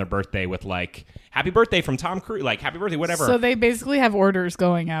every year on their birthday with like happy birthday from Tom Cruise, like happy birthday whatever. So they basically have orders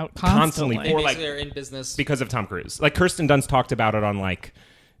going out constantly. Constantly. Or like they're in business. because of Tom Cruise. Like Kirsten Dunst talked about it on like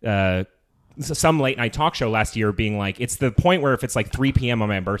some late night talk show last year being like, it's the point where if it's like 3 p.m. on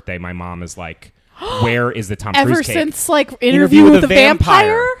my birthday, my mom is like, where is the Tom Cruise Ever cake? since like Interview with the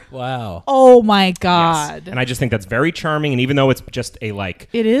Vampire? Wow. Oh my God. Yes. And I just think that's very charming. And even though it's just a like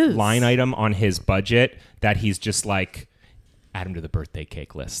It is. line item on his budget, that he's just like, add him to the birthday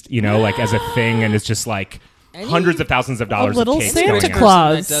cake list, you know, like as a thing. And it's just like hundreds of thousands of dollars little of cakes Santa going out.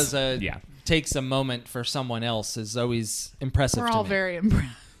 Claus. That does a, Yeah. takes a moment for someone else is always impressive We're to all me. very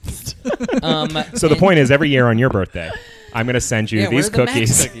impressed. So the point is, every year on your birthday, I'm going to send you Yeah, these where are the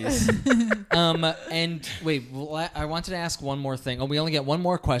Max cookies. cookies? And wait, I wanted to ask one more thing. Oh, we only get one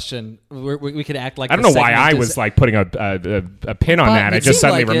more question. We could act like I don't the know why segment I is- was like putting a pin on But that. I it just seemed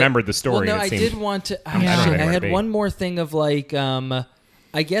suddenly like it. remembered the story. Well, no, It I seemed- did want to. I don't know shit, I where had to be. one more thing of like,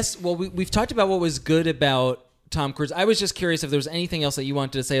 I guess. Well, we've talked about what was good about Tom Cruise. I was just curious if there was anything else that you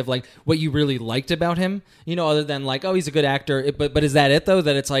wanted to say of like what you really liked about him. You know, other than like, oh, he's a good actor. But is that it though?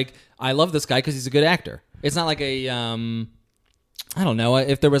 That it's like I love this guy because he's a good actor. It's not like a. I don't know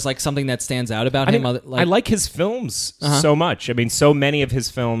if there was like something that stands out about I him. mean, other- I like his films so much. I mean, so many of his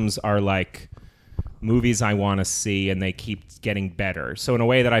films are like movies I want to see, and they keep getting better. So in a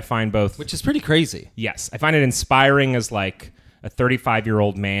way that I find both, which is pretty crazy. yes, I find it inspiring as like a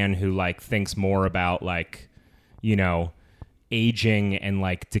 35-year-old man who like thinks more about like, you know, aging and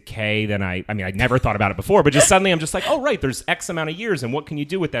like decay than I mean, I never thought about it before, but just suddenly I'm just like, oh, right, there's X amount of years, and what can you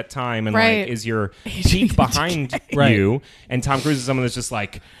do with that time? And Right. like, is your peak behind Right. you? And Tom Cruise is someone that's just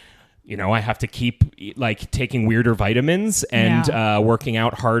like, you know, I have to keep like taking weirder vitamins and working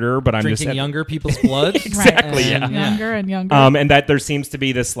out harder, but I'm Drinking just younger people's blood. Exactly, yeah. Younger and younger. and that there seems to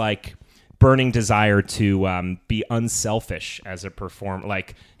be this like burning desire to be unselfish as a performer.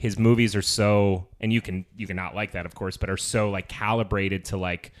 Like his movies are so, and you can not like that, of course, but are so like calibrated to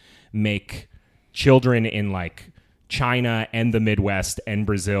like make children in like China and the Midwest and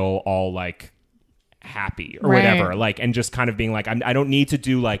Brazil all like happy or Right. whatever. Like, and just kind of being like, I don't need to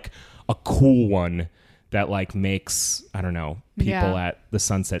do like a cool one that like makes, I don't know, people Yeah. at the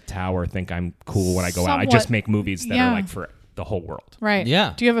Sunset Tower think I'm cool when I go out. I Somewhat- just make movies that yeah. are like for the whole world. right.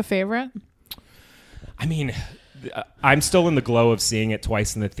 Yeah. Do you have a favorite? I mean, I'm still in the glow of seeing it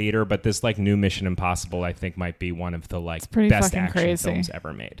twice in the theater, but this like new Mission Impossible, I think, might be one of the like pretty best fucking action crazy. films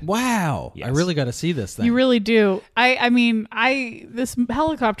ever made. Wow. Yes. I really got to see this thing. You really do. I mean, this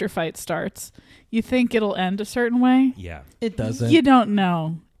helicopter fight starts. You think it'll end a certain way. Yeah. It doesn't. You don't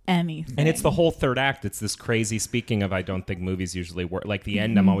know anything. And it's the whole third act. It's this crazy, speaking of, I don't think movies usually work. Like the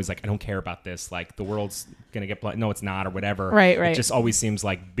end, I'm always like, I don't care about this. Like the world's going to get, no, it's not, or whatever. Right. It just always seems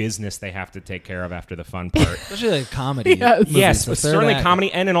like business they have to take care of after the fun part. Especially like comedy. Yes. movies. Yes, The third certainly act-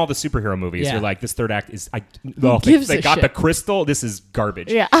 comedy and in all the superhero movies. Yeah. You're like, this third act is, they gives a got shit? the crystal. This is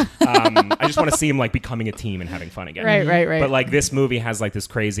garbage. Yeah. I just want to see him like becoming a team and having fun again. Right. But like this movie has like this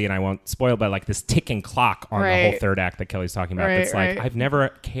crazy, and I won't spoil, but like this ticking clock on the whole Right. third act that Kelly's talking about. Right, That's like, right. I've never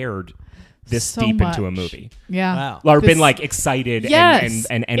cared this So deep into a much. movie. Yeah. Wow. Or This- been like excited Yes.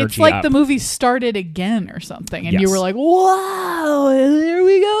 and energy It's like up. the movie started again or something, and you Yes. were like, "Wow, here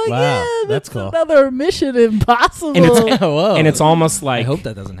we go again! Wow, that's It's cool. Another Mission Impossible." And it's- Whoa. And it's almost like, I hope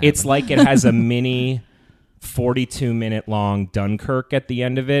that doesn't happen. It's like it has a mini 42-minute long Dunkirk at the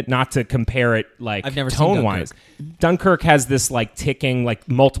end of it. Not to compare it like I've never seen tone wise. Dunkirk has this like ticking, like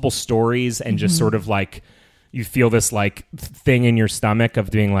multiple stories, and just sort of like you feel this like thing in your stomach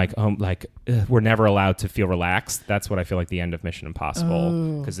of being like, oh, like we're never allowed to feel relaxed. That's what I feel like the end of Mission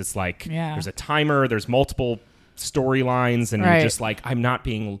Impossible, because it's like Yeah. there's a timer, there's multiple storylines, and Right. you're just like,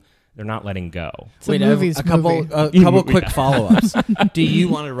 they're not letting go. It's a Wait, I have movie's a couple, movie. a You couple movie. quick follow-ups. Do you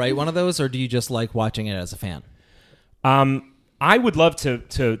want to write one of those, or do you just like watching it as a fan? I would love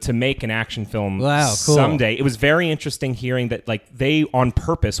to make an action film Wow, cool. someday. It was very interesting hearing that like they on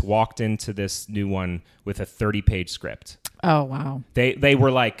purpose walked into this new one with a 30-page script. Oh wow. They were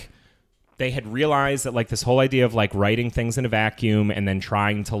like, they had realized that like this whole idea of like writing things in a vacuum and then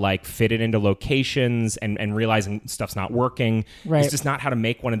trying to like fit it into locations and realizing stuff's not working. Right. It's just not how to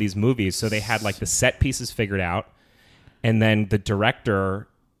make one of these movies. So they had like the set pieces figured out. And then the director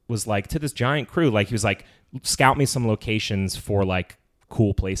was like to this giant crew, like he was like, scout me some locations for like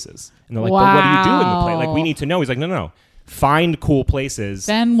cool places. And they're like, but what do you do in the play? Like, we need to know. He's like, no. Find cool places.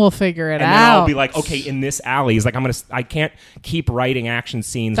 Then we'll figure it and out. And then I'll be like, okay, in this alley. He's like, I can't keep writing action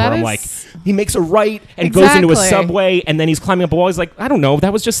scenes where I'm like, he makes a right and goes into a subway and then he's climbing up a wall. He's like, I don't know.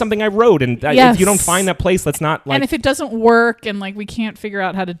 That was just something I wrote. And if you don't find that place, let's not like. And if it doesn't work and like we can't figure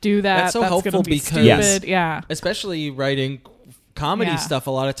out how to do that, that's so helpful gonna be because stupid. Yeah. Especially writing comedy stuff,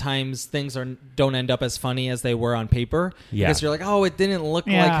 a lot of times things don't end up as funny as they were on paper because you're like, oh, it didn't look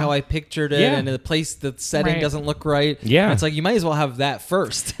like how I pictured it, and the setting doesn't look right. And it's like you might as well have that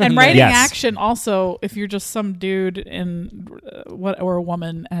first. And writing action also, if you're just some dude or a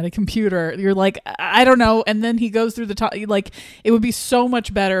woman at a computer, you're like, I don't know, and then he goes through the top. Like, it would be so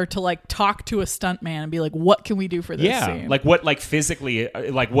much better to like talk to a stuntman and be like, what can we do for this scene? Like what, like physically,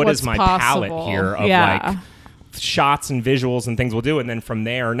 like what is my palette here of like shots and visuals and things we'll do, and then from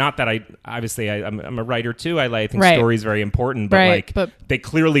there, not that I'm a writer too. I think story is very important, but they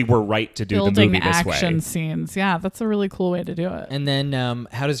clearly were right to do the movie this way. Building action scenes, that's a really cool way to do it. And then,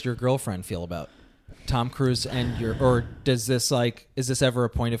 how does your girlfriend feel about Tom Cruise and or does this is this ever a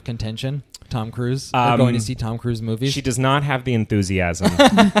point of contention? Tom Cruise, going to see Tom Cruise movies? She does not have the enthusiasm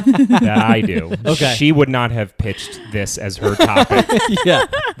that I do. Okay, she would not have pitched this as her topic.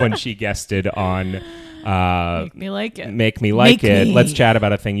 When she guested on. Make me like it. Make me like it. Let's chat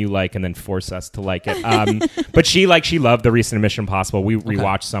about a thing you like and then force us to like it. But she loved the recent Mission Impossible. We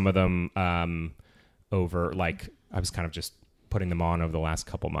rewatched some of them over, like, I was kind of just putting them on over the last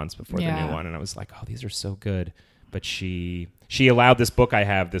couple months before the new one, and I was like, oh, these are so good. But she allowed this book I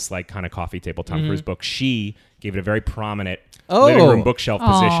have, this like kind of coffee table Tom Cruise book. She gave it a very prominent living room bookshelf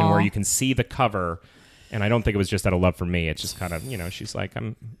position where you can see the cover. And I don't think it was just out of love for me. It's just kind of, she's like,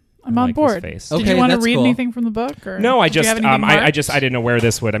 I'm on like board. Did you want to read anything from the book? Or no, I didn't know where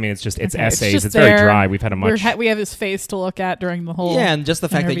this would. I mean, it's essays. It's very dry. We've had we have his face to look at during the whole. Yeah, and just the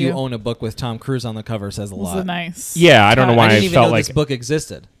fact that you own a book with Tom Cruise on the cover says a lot. It's nice. Yeah, I don't know why I didn't even felt know like this book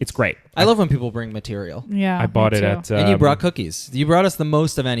existed. It's great. I love when people bring material. Yeah, I bought it at. And you brought cookies. You brought us the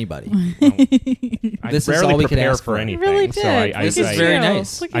most of anybody. This is all we could ask for anything. Really did. So this is very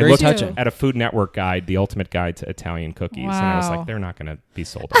nice. I looked at a Food Network guide, the ultimate guide to Italian cookies, and I was like, they're not going to be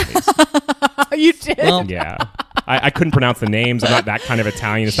sold on these. You did? Well, yeah. I couldn't pronounce the names. I'm not that kind of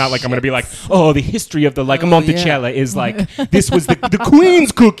Italian. It's not like I'm going to be like, oh, the history of the Monticello is like, this was the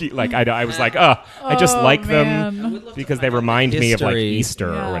Queen's cookie. Like, I was like, I just like them because they remind me of like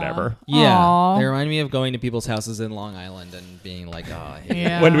Easter or whatever. Yeah. Aww. They remind me of going to people's houses in Long Island and being like,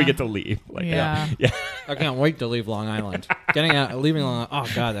 when do we get to leave? Like, yeah. I can't wait to leave Long Island. Leaving Long Island.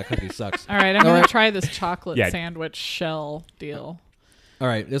 Oh, God, that cookie sucks. All right, I'm going to try this chocolate sandwich shell deal. All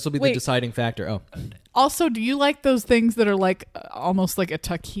right, this will be the deciding factor. Oh. Also, do you like those things that are like almost like a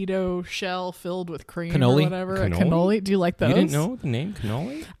taquito shell filled with cream cannoli? or whatever? Cannoli? Do you like those? You didn't know the name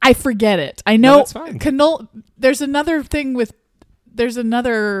cannoli? I forget it. I know cannoli. There's another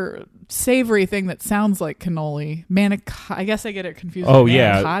savory thing that sounds like cannoli. I guess I get it confused. Oh, with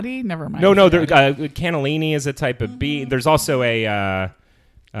yeah. manicotti? Never mind. No. Cannellini is a type of bean. There's also a.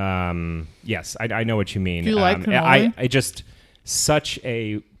 Yes, I know what you mean. Do you like cannoli? I just such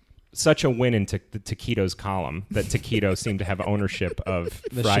a win in the taquitos column that taquito seemed to have ownership of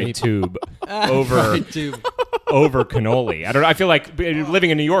fried tube over cannoli. I don't know. I feel like living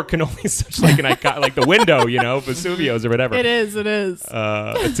in New York, cannoli is such like an icon, like the window, Vesuvio's or whatever. It is.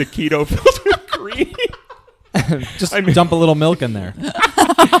 A taquito filled with cream. Just dump a little milk in there.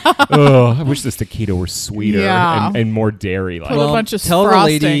 I wish this taquito were sweeter and more dairy. Put a bunch of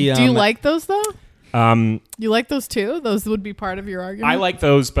frosting. Do you like those though? You like those too? Those would be part of your argument? I like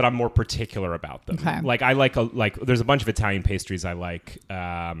those, but I'm more particular about them. Okay. Like I like there's a bunch of Italian pastries I like,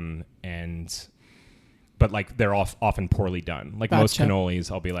 but like they're often poorly done. Like most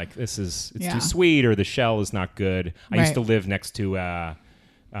cannolis, I'll be like, it's too sweet, or the shell is not good. I used to live next to a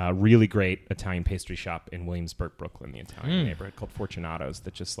really great Italian pastry shop in Williamsburg, Brooklyn, the Italian neighborhood called Fortunato's.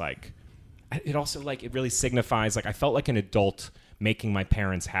 That just like it also like it really signifies like I felt like an adult making my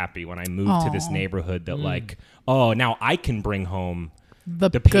parents happy when I moved to this neighborhood that like, now I can bring home the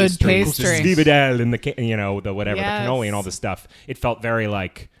pastry, good pastry, Slivedel and the whatever, the cannoli and all this stuff. It felt very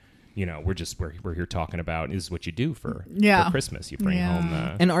like we're here talking about this is what you do for Christmas. You bring Yeah.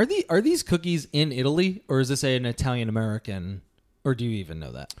 home. And are these cookies in Italy, or is this an Italian American, or do you even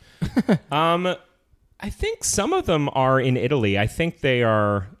know that? I think some of them are in Italy. I think they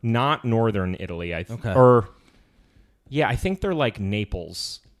are not northern Italy. I think they're like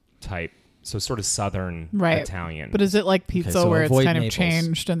Naples type, so sort of southern Italian. But is it like pizza so where it's avoid kind Naples. of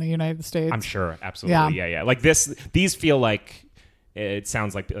changed in the United States? I'm sure, absolutely, yeah. Like these feel like it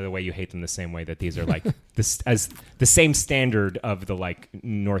sounds like the way you hate them the same way that these are like this as the same standard of the like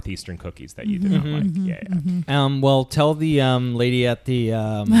northeastern cookies that you do not like. Well, tell the lady at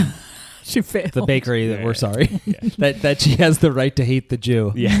the She failed. the bakery that we're sorry that she has the right to hate the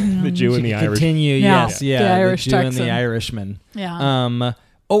Jew. Yeah, the Jew and the Irish. Continue, Yeah. yes, The yeah, Irish the Jew and Texan. the Irishman. Yeah.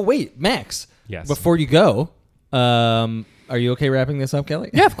 Oh wait, Max. Yes. Before you go, are you okay wrapping this up, Kelly?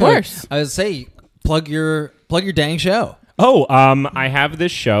 Yeah, of course. I would say plug your dang show. Oh, I have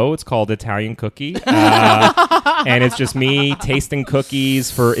this show. It's called Italian Cookie, and it's just me tasting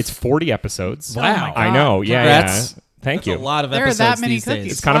cookies it's 40 episodes. Wow. I know. Yeah, Congrats. Thank you. A lot of There are episodes that many these cookies.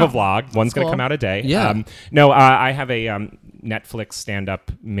 days. It's kind of a vlog. One's going to cool. come out a day. Yeah. I have a Netflix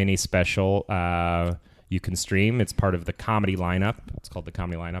stand-up mini special you can stream. It's part of the comedy lineup. It's called the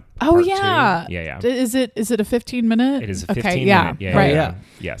comedy lineup. Oh, Part yeah. 2. Yeah. Is it a 15-minute? It is a 15 okay, minute. Yeah, right. yeah.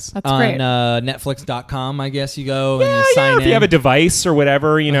 Yes. That's on great. Netflix.com, I guess you go and you sign in. If you have a device or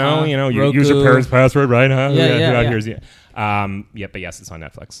whatever, you Roku. use your parents' password, right? Huh? Yeah. But yes, it's on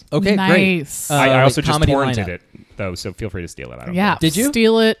Netflix. Okay, Nice. great. I also just comedy torrented lineup. it though, so feel free to steal it. I don't Yeah. care. Did you?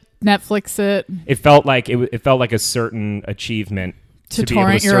 Steal it, Netflix it? It felt like it felt like a certain achievement To be able to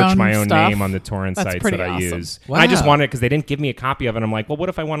torrent your search own my own stuff? name on the torrent That's sites pretty that I awesome. use. Wow. And I just wanted it because they didn't give me a copy of it. I'm like, well, what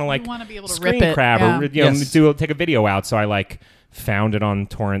if I want to like wanna be able to screen rip it, grab yeah. or Yes. take a video out? So I like found it on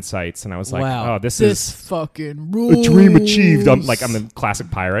torrent sites, and I was like, Wow. oh, this This is fucking rules. a dream achieved. I'm a classic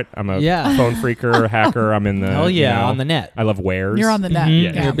pirate. I'm a Yeah. phone freaker, hacker. I'm in the Hell yeah, on the net. I love wares. You're on the net. Mhm.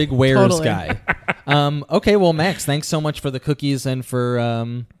 Yeah. You're a big wares Totally. guy. Okay, well, Max, thanks so much for the cookies and for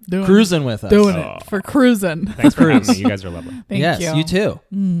Doing cruising with us. Doing it for cruising. Thanks for having me. You guys are lovely. Thank yes, you.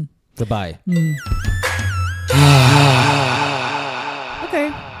 too. Goodbye.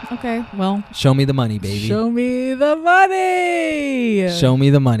 Okay. Well, Show me the money, baby. show me the money. Show me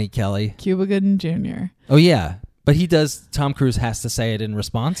the money, Kelly. Cuba Gooding Jr. Oh, yeah. But Tom Cruise has to say it in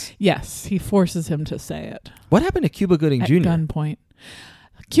response? Yes, he forces him to say it What happened to Cuba Gooding at Jr.? gunpoint.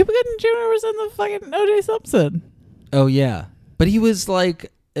 Cuba Gooding Jr. was in the fucking O.J. Simpson. Oh, yeah. But he was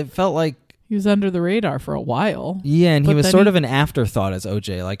like, it felt like, He was under the radar for a while. yeah, and he But was then sort he- of an afterthought as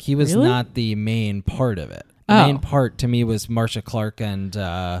OJ. Like, he was Really? not the main part of it. The Oh. main part to me was Marcia Clark, and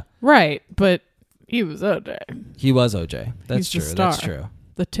Right, but he was O.J. he was OJ. That's He's the true. star. That's true.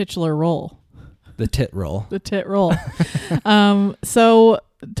 The titular role. The tit roll. The tit role. So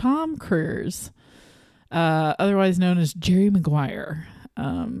Tom Cruise, otherwise known as Jerry Maguire.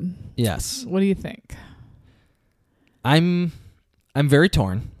 Yes. What do you think? I'm very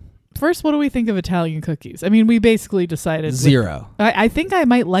torn. First, what do we think of Italian cookies? I mean, we basically decided Zero. I think I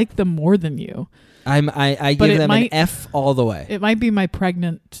might like them more than you. I But give it them might- an F all the way. It might be my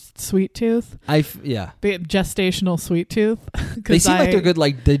pregnant sweet tooth, Yeah. gestational sweet tooth. They seem like they're good,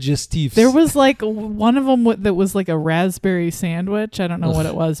 like digestifs. There was like one of them that was like a raspberry sandwich. I don't know what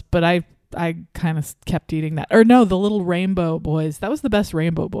it was, but I kind of kept eating that. Or no, the little rainbow boys. That was the best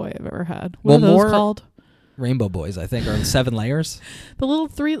rainbow boy I've ever had. What Well, are those more- called? Rainbow Boys, I think, or 7 layers. The little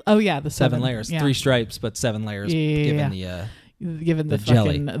three oh yeah, the Seven layers. Yeah. 3 stripes, but 7 layers. Yeah. Given the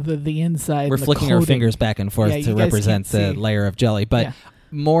jelly. fucking the inside. We're and the flicking our coating. fingers back and forth Yeah, you to guys represent can't the see. layer of jelly. But Yeah.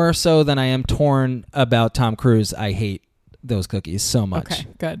 more so than I am torn about Tom Cruise, I hate those cookies so much. Okay,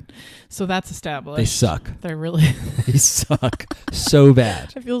 good. So that's established. They suck. They're really. They suck so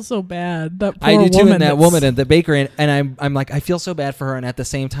bad. I feel so bad. That poor I do too. woman And that that's- woman at the bakery, and I'm like, I feel so bad for her. And at the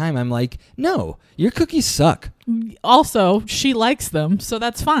same time, I'm like, no, your cookies suck. Also, she likes them, so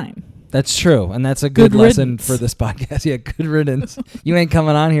that's fine. That's true, and that's a good Good lesson riddance. for this podcast. Yeah, good riddance. You ain't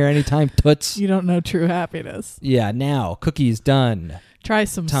coming on here anytime, toots. You don't know true happiness. Yeah, now cookies done. Try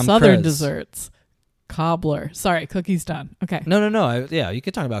some Tom southern Cruise. desserts. Cobbler. Sorry, cookies done. Okay. No. You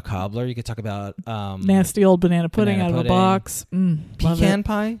could talk about cobbler. You could talk about Nasty old banana pudding banana out of a pudding. box. Love pecan it.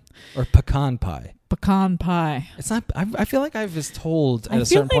 pie or pecan pie. Pecan pie. It's not. I feel like I was told I at a feel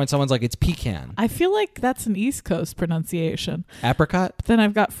certain like- point someone's like it's pecan. I feel like that's an East Coast pronunciation. Apricot. But then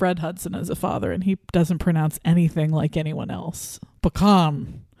I've got Fred Hudson as a father, and he doesn't pronounce anything like anyone else.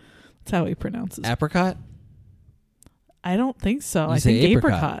 Pecan. That's how he pronounces. Apricot. I don't think so. You I say think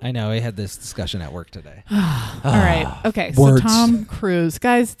apricot. apricot. I know. I had this discussion at work today. All right. Okay. Words. So Tom Cruise,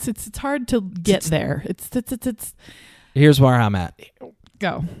 guys, it's hard to get there. It's Here's where I'm at.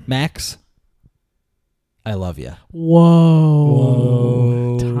 Go. Max, I love you.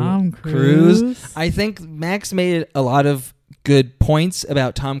 Whoa. Tom Cruise. I think Max made a lot of good points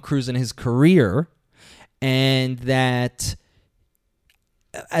about Tom Cruise and his career, and that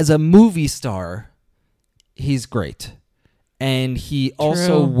as a movie star, he's great. And he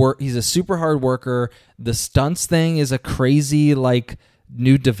also he's a super hard worker. The stunts thing is a crazy like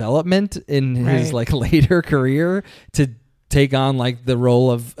new development in his like later career to take on like the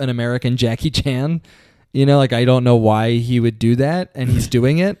role of an American Jackie Chan. You know, like I don't know why he would do that, and he's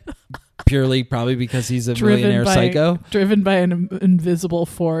doing it purely probably because he's a millionaire psycho. Driven by an invisible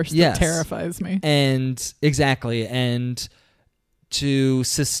force that terrifies me. And exactly. And to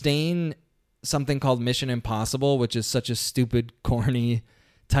sustain something called Mission Impossible, which is such a stupid, corny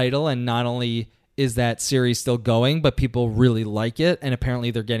title, and not only is that series still going, but people really like it, and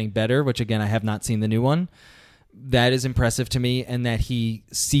apparently they're getting better, which again, I have not seen the new one. That is impressive to me, and that he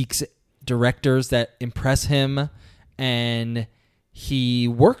seeks directors that impress him, and he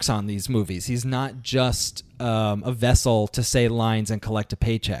works on these movies. He's not just a vessel to say lines and collect a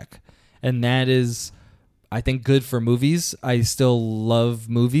paycheck. And that is, I think, good for movies. I still love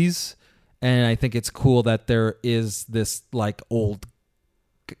movies, and I think it's cool that there is this like old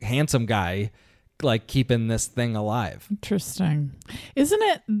handsome guy like keeping this thing alive. Interesting. Isn't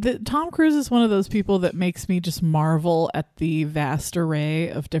it that Tom Cruise is one of those people that makes me just marvel at the vast array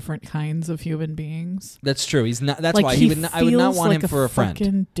of different kinds of human beings? That's true. He's not. That's like why I would not want like him for a friend.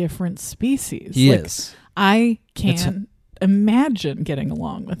 Fucking different species. He like, is. I can't imagine getting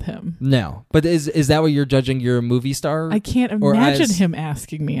along with him. No, but is that what you're judging your movie star? I can't imagine him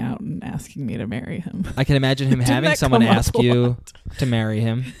asking me out and asking me to marry him. I can imagine him having someone ask you to marry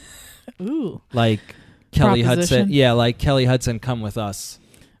him. Ooh. Like Kelly Hudson. Yeah, like Kelly Hudson, come with us.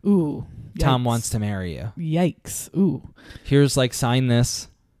 Ooh. Yikes. Tom wants to marry you. Yikes. Ooh. Here's like, sign this.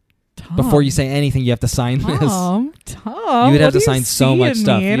 Tom. Before you say anything, you have to sign this. Tom. You would have to sign so much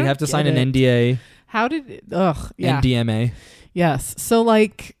stuff. You'd have to sign an NDA. How did it? Ugh. Yeah. NDMA. Yes. So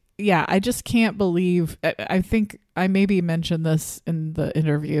like, yeah, I just can't believe. I think I maybe mentioned this in the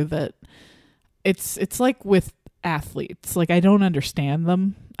interview that it's like with athletes. Like I don't understand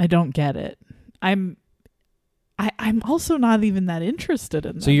them. I don't get it. I'm also not even that interested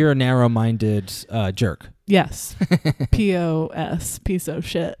in them. So you're a narrow-minded jerk. Yes. POS. Piece of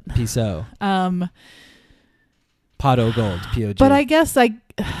shit. Piso. Pot o' gold. POG. But I guess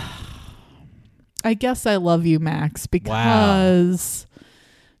I love you, Max, because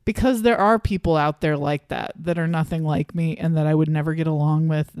there are people out there like that are nothing like me and that I would never get along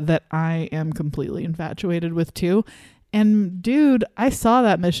with, that I am completely infatuated with too. And dude, I saw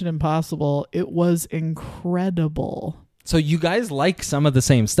that Mission Impossible. It was incredible. So you guys like some of the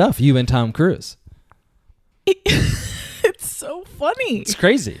same stuff, you and Tom Cruise. It's so funny. It's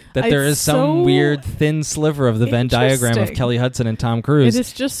crazy that there is some weird thin sliver of the Venn diagram of Kelly Hudson and Tom Cruise. It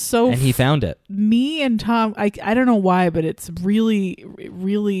is just so and he found it. Me and Tom, I don't know why, but it's really,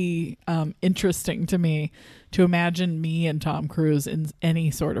 really interesting to me to imagine me and Tom Cruise in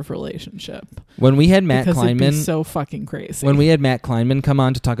any sort of relationship. When we had Matt Kleinman, it'd be so fucking crazy. When we had Matt Kleinman come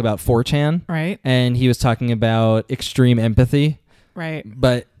on to talk about 4chan, right? And he was talking about extreme empathy, right?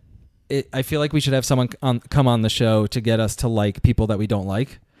 But I feel like we should have someone come on the show to get us to like people that we don't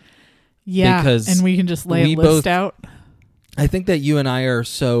like. Yeah, because and we can just lay a list out. I think that you and I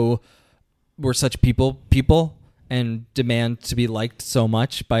we're such people and demand to be liked so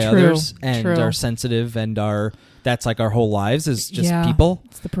much by others, and are sensitive, and that's like our whole lives is just people.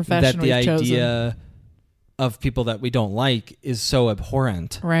 It's the profession that the we've idea of people that we don't like is so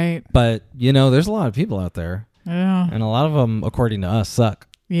abhorrent. Right. But there's a lot of people out there. Yeah. And a lot of them, according to us, suck.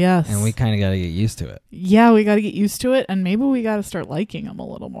 Yes. And we kind of got to get used to it. Yeah, we got to get used to it, and maybe we got to start liking them a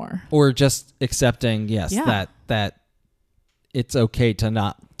little more. Or just accepting, that it's okay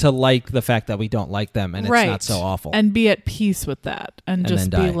to like the fact that we don't like them, and it's not so awful. And be at peace with that, and just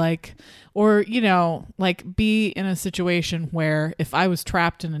be like, or like be in a situation where if I was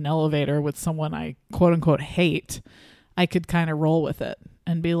trapped in an elevator with someone I quote unquote hate, I could kind of roll with it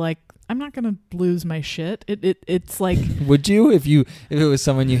and be like, I'm not gonna lose my shit. It's like, would you if it was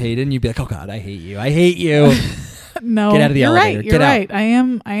someone you hated and you'd be like, oh God, I hate you. No, get out of the elevator. You're right. I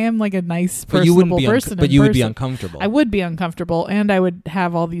am like a nice, personable person. But you would be uncomfortable. I would be uncomfortable, and I would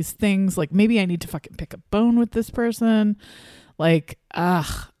have all these things like maybe I need to fucking pick a bone with this person. Like, I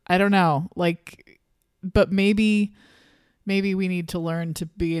don't know. Like, but maybe we need to learn to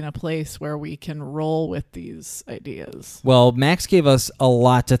be in a place where we can roll with these ideas. Well, Max gave us a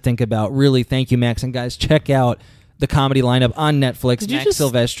lot to think about. Really, thank you, Max. And guys, check out the comedy lineup on Netflix. Did you Max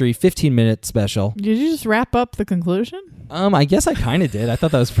Silvestri, 15-minute special. Did you just wrap up the conclusion? I guess I kind of did. I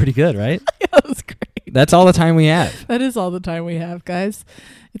thought that was pretty good, right? Yeah, that was great. That's all the time we have. That is all the time we have, guys.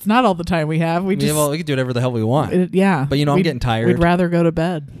 It's not all the time we have. We We can do whatever the hell we want. yeah. But I'm getting tired. We'd rather go to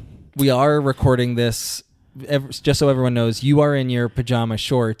bed. We are recording this, just so everyone knows, you are in your pajama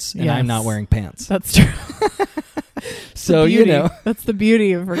shorts, and I'm Yes. not wearing pants. That's true. So, That's the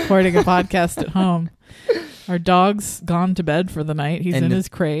beauty of recording a podcast at home. Our dog's gone to bed for the night. He's And in his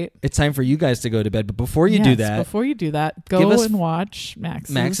crate. it's time for you guys to go to bed. But before you do that, Before you do that, Give go us and watch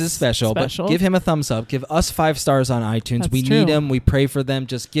Max's special. But give him a thumbs up. Give us 5 stars on iTunes. That's We true. need them. We pray for them.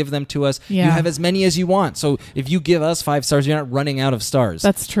 Just give them to us. Yeah. You have as many as you want. So if you give us 5 stars, you're not running out of stars.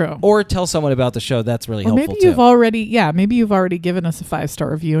 That's true. Or tell someone about the show. That's really Or helpful maybe you've too. maybe you've already given us a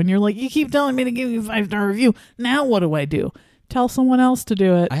 5-star review, and you're like, you keep telling me to give you a 5-star review. Now what do? Tell someone else to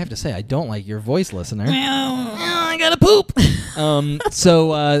do it. I have to say, I don't like your voice, listener. I gotta poop.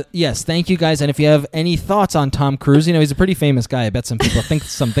 Yes, thank you guys. And if you have any thoughts on Tom Cruise, he's a pretty famous guy. I bet some people think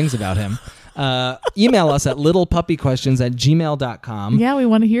some things about him. Email us at littlepuppyquestions@gmail.com. Yeah, we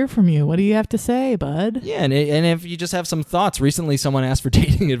want to hear from you. What do you have to say, bud? Yeah, and if you just have some thoughts. Recently, someone asked for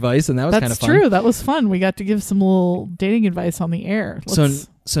dating advice, and that was kind of That's fun. true. That was fun. We got to give some little dating advice on the air. So Let's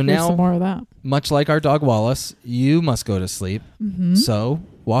hear now, some more of that. much like our dog Wallace, you must go to sleep. Mm-hmm. So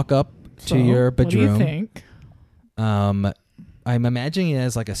walk up to your bedroom. What do you think? I'm imagining it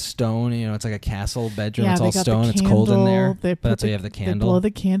as like a stone. It's like a castle bedroom. Yeah, it's they all got the stone. It's cold in there. They But that's why you have the They candle. blow the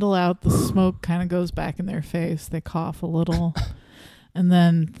candle out. The smoke kind of goes back in their face. They cough a little, and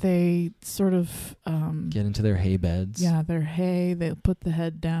then they sort of Get into their hay beds. yeah, their hay. They put the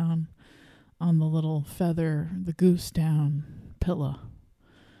head down on the little feather, the goose down pillow,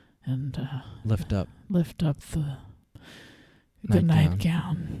 and Lift up. lift up the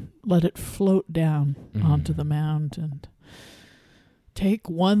nightgown. Let it float down onto the mound and take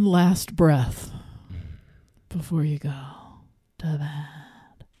one last breath before you go to bed.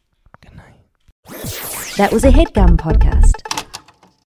 Good night. That was a HeadGum podcast.